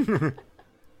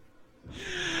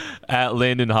At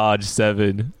Landon Hodge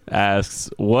 7 asks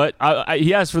what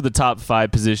he asked for the top 5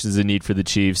 positions in need for the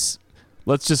Chiefs.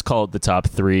 Let's just call it the top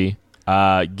 3.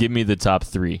 Give me the top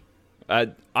 3.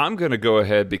 I'm going to go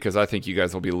ahead because I think you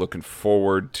guys will be looking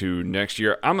forward to next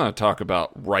year. I'm going to talk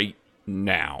about right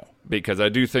now because I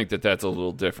do think that that's a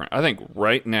little different. I think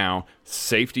right now,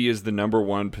 safety is the number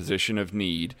 1 position of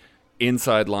need.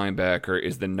 Inside linebacker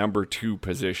is the number 2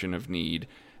 position of need.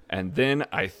 And then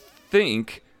I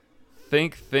think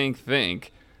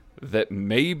that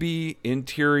maybe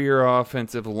interior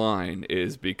offensive line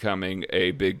is becoming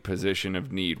a big position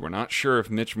of need. We're not sure if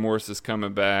Mitch Morse is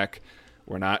coming back.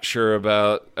 We're not sure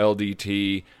about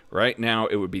LDT. Right now,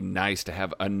 it would be nice to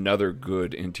have another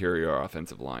good interior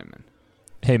offensive lineman.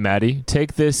 Hey, Maddie,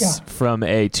 take this from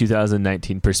a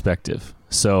 2019 perspective.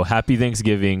 So, happy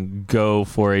Thanksgiving. Go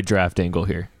for a draft angle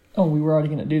here. Oh, we were already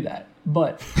going to do that.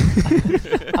 But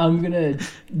I'm going to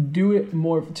do it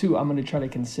more, too. I'm going to try to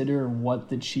consider what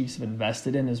the Chiefs have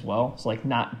invested in as well. So, like,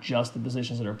 not just the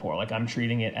positions that are poor. Like, I'm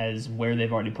treating it as where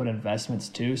they've already put investments,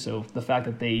 too. So, the fact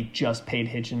that they just paid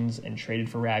Hitchens and traded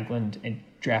for Ragland and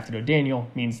drafted O'Daniel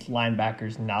means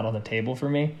linebackers not on the table for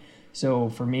me. So,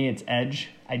 for me, it's edge.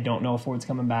 I don't know if Ford's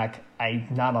coming back. I'm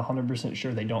not 100%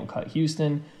 sure they don't cut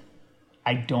Houston.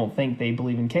 I don't think they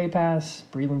believe in K-Pass.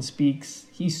 Breeland Speaks.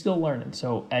 He's still learning,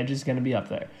 so edge is going to be up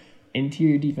there.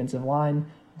 Interior defensive line.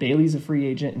 Bailey's a free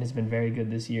agent and has been very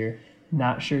good this year.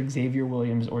 Not sure Xavier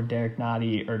Williams or Derek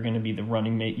Nottie are going to be the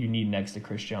running mate you need next to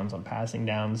Chris Jones on passing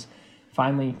downs.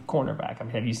 Finally, cornerback. I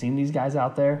mean, have you seen these guys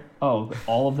out there? Oh,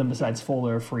 all of them besides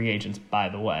Fuller are free agents, by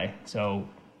the way. So,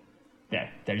 yeah,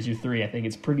 there's your 3. I think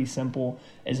it's pretty simple.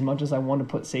 As much as I want to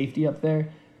put safety up there,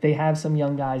 they have some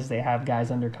young guys. They have guys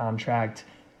under contract.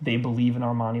 They believe in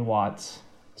Armani Watts.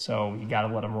 So you got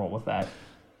to let them roll with that.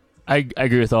 I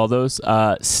agree with all those.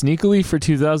 Sneakily for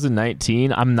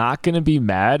 2019, I'm not going to be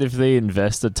mad if they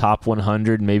invest a top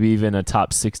 100, maybe even a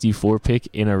top 64 pick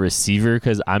in a receiver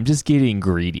because I'm just getting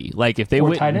greedy. Like if they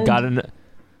went and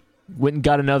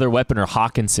got another weapon or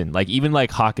Hawkinson, like even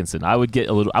like Hawkinson, I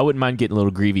wouldn't mind getting a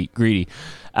little greedy.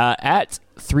 At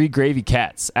 3 Gravy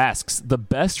Cats asks, the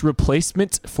best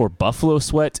replacement for Buffalo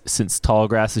Sweat since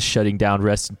Tallgrass is shutting down.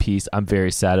 Rest in peace. I'm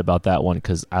very sad about that one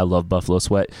because I love Buffalo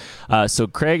Sweat. So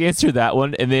Craig answered that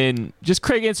one, and then just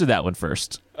Craig answered that one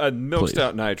first. Milk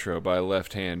Stout Nitro by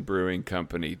Left Hand Brewing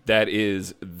Company. That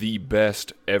is the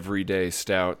best everyday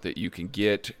stout that you can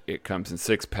get. It comes in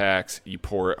 6 packs. You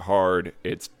pour it hard.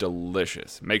 It's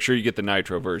delicious. Make sure you get the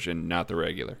Nitro version, not the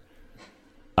regular.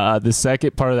 The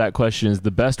second part of that question is the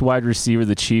best wide receiver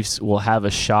the Chiefs will have a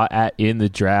shot at in the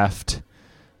draft.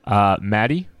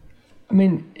 Maddie? I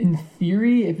mean, in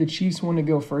theory, if the Chiefs want to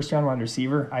go first-round wide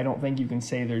receiver, I don't think you can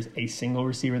say there's a single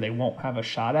receiver they won't have a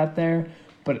shot at there.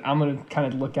 But I'm going to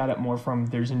kind of look at it more from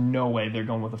there's no way they're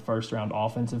going with a first-round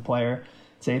offensive player.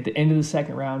 say at the end of the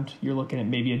second round, you're looking at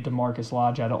maybe a DeMarcus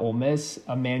Lodge out of Ole Miss,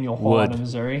 Emmanuel Hall out of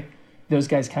Missouri. Those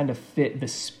guys kind of fit the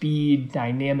speed,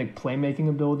 dynamic playmaking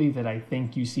ability that I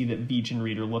think you see that Beach and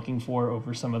Reed are looking for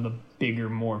over some of the bigger,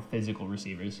 more physical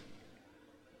receivers.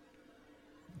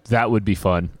 That would be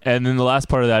fun. And then the last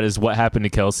part of that is what happened to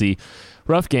Kelsey.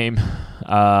 Rough game.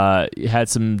 Had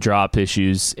some drop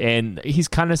issues, and he's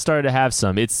kind of started to have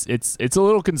some. It's a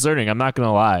little concerning. I'm not going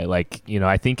to lie. Like,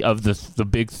 I think of the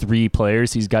big three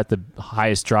players, he's got the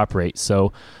highest drop rate.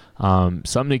 So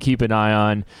something to keep an eye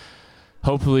on.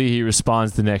 Hopefully he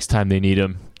responds the next time they need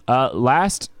him.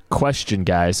 Last question,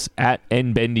 guys. At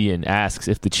Nbendian asks,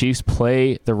 if the Chiefs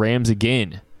play the Rams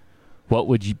again, what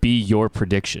would be your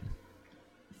prediction?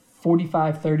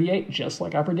 45-38, just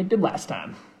like I predicted last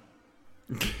time.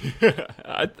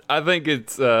 I think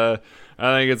it's a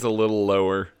little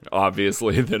lower,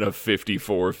 obviously, than a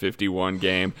 54-51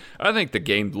 game. I think the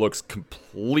game looks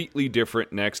completely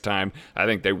different next time. I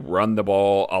think they run the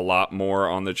ball a lot more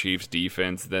on the Chiefs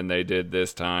defense than they did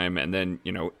this time. And then,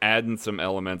 adding some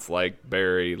elements like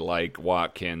Barry, like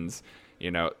Watkins,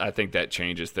 I think that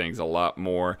changes things a lot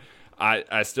more.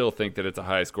 I still think that it's a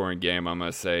high-scoring game. I'm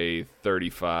going to say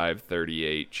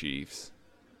 35-38 Chiefs.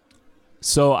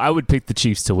 So I would pick the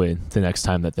Chiefs to win the next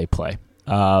time that they play.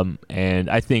 And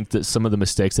I think that some of the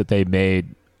mistakes that they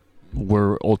made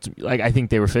were I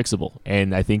think they were fixable.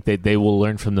 And I think that they will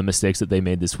learn from the mistakes that they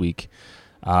made this week.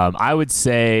 I would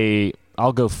say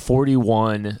I'll go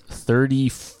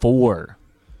 41-34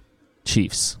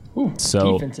 Chiefs. Ooh,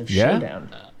 so defensive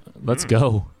showdown. Let's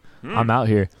go. I'm out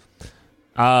here.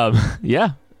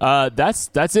 That's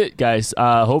it, guys.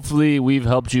 Hopefully we've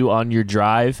helped you on your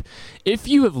drive. If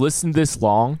you have listened this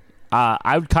long,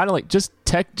 I would kind of like just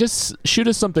shoot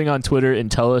us something on Twitter and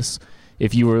tell us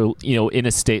if you were in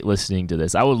a state listening to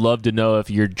this. I would love to know if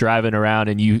you're driving around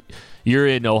and you're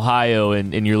in Ohio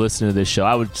and you're listening to this show.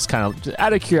 I would just kind of,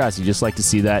 out of curiosity, just like to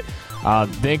see that.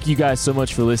 Thank you guys so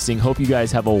much for listening. Hope you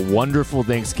guys have a wonderful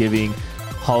Thanksgiving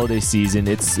holiday season.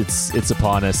 It's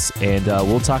upon us, and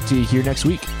we'll talk to you here next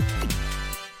week.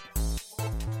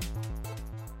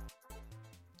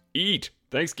 Eat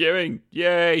Thanksgiving.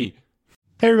 Yay.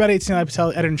 Hey everybody, it's Nilay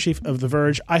Patel, editor-in-chief of The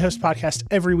Verge. I host a podcast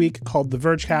every week called The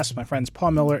Vergecast with my friends Paul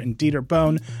Miller and Dieter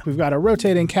Bohn. We've got a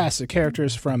rotating cast of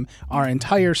characters from our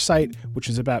entire site, which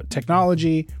is about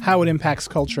technology, how it impacts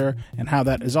culture, and how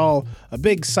that is all a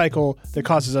big cycle that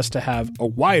causes us to have a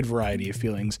wide variety of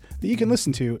feelings that you can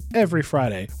listen to every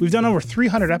Friday. We've done over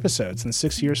 300 episodes in the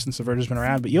 6 years since The Verge has been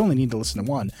around, but you only need to listen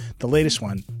to one, the latest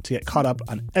one, to get caught up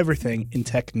on everything in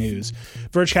tech news.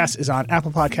 Vergecast is on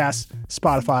Apple Podcasts,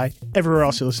 Spotify, everywhere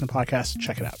else you listen to podcasts.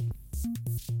 Check it out.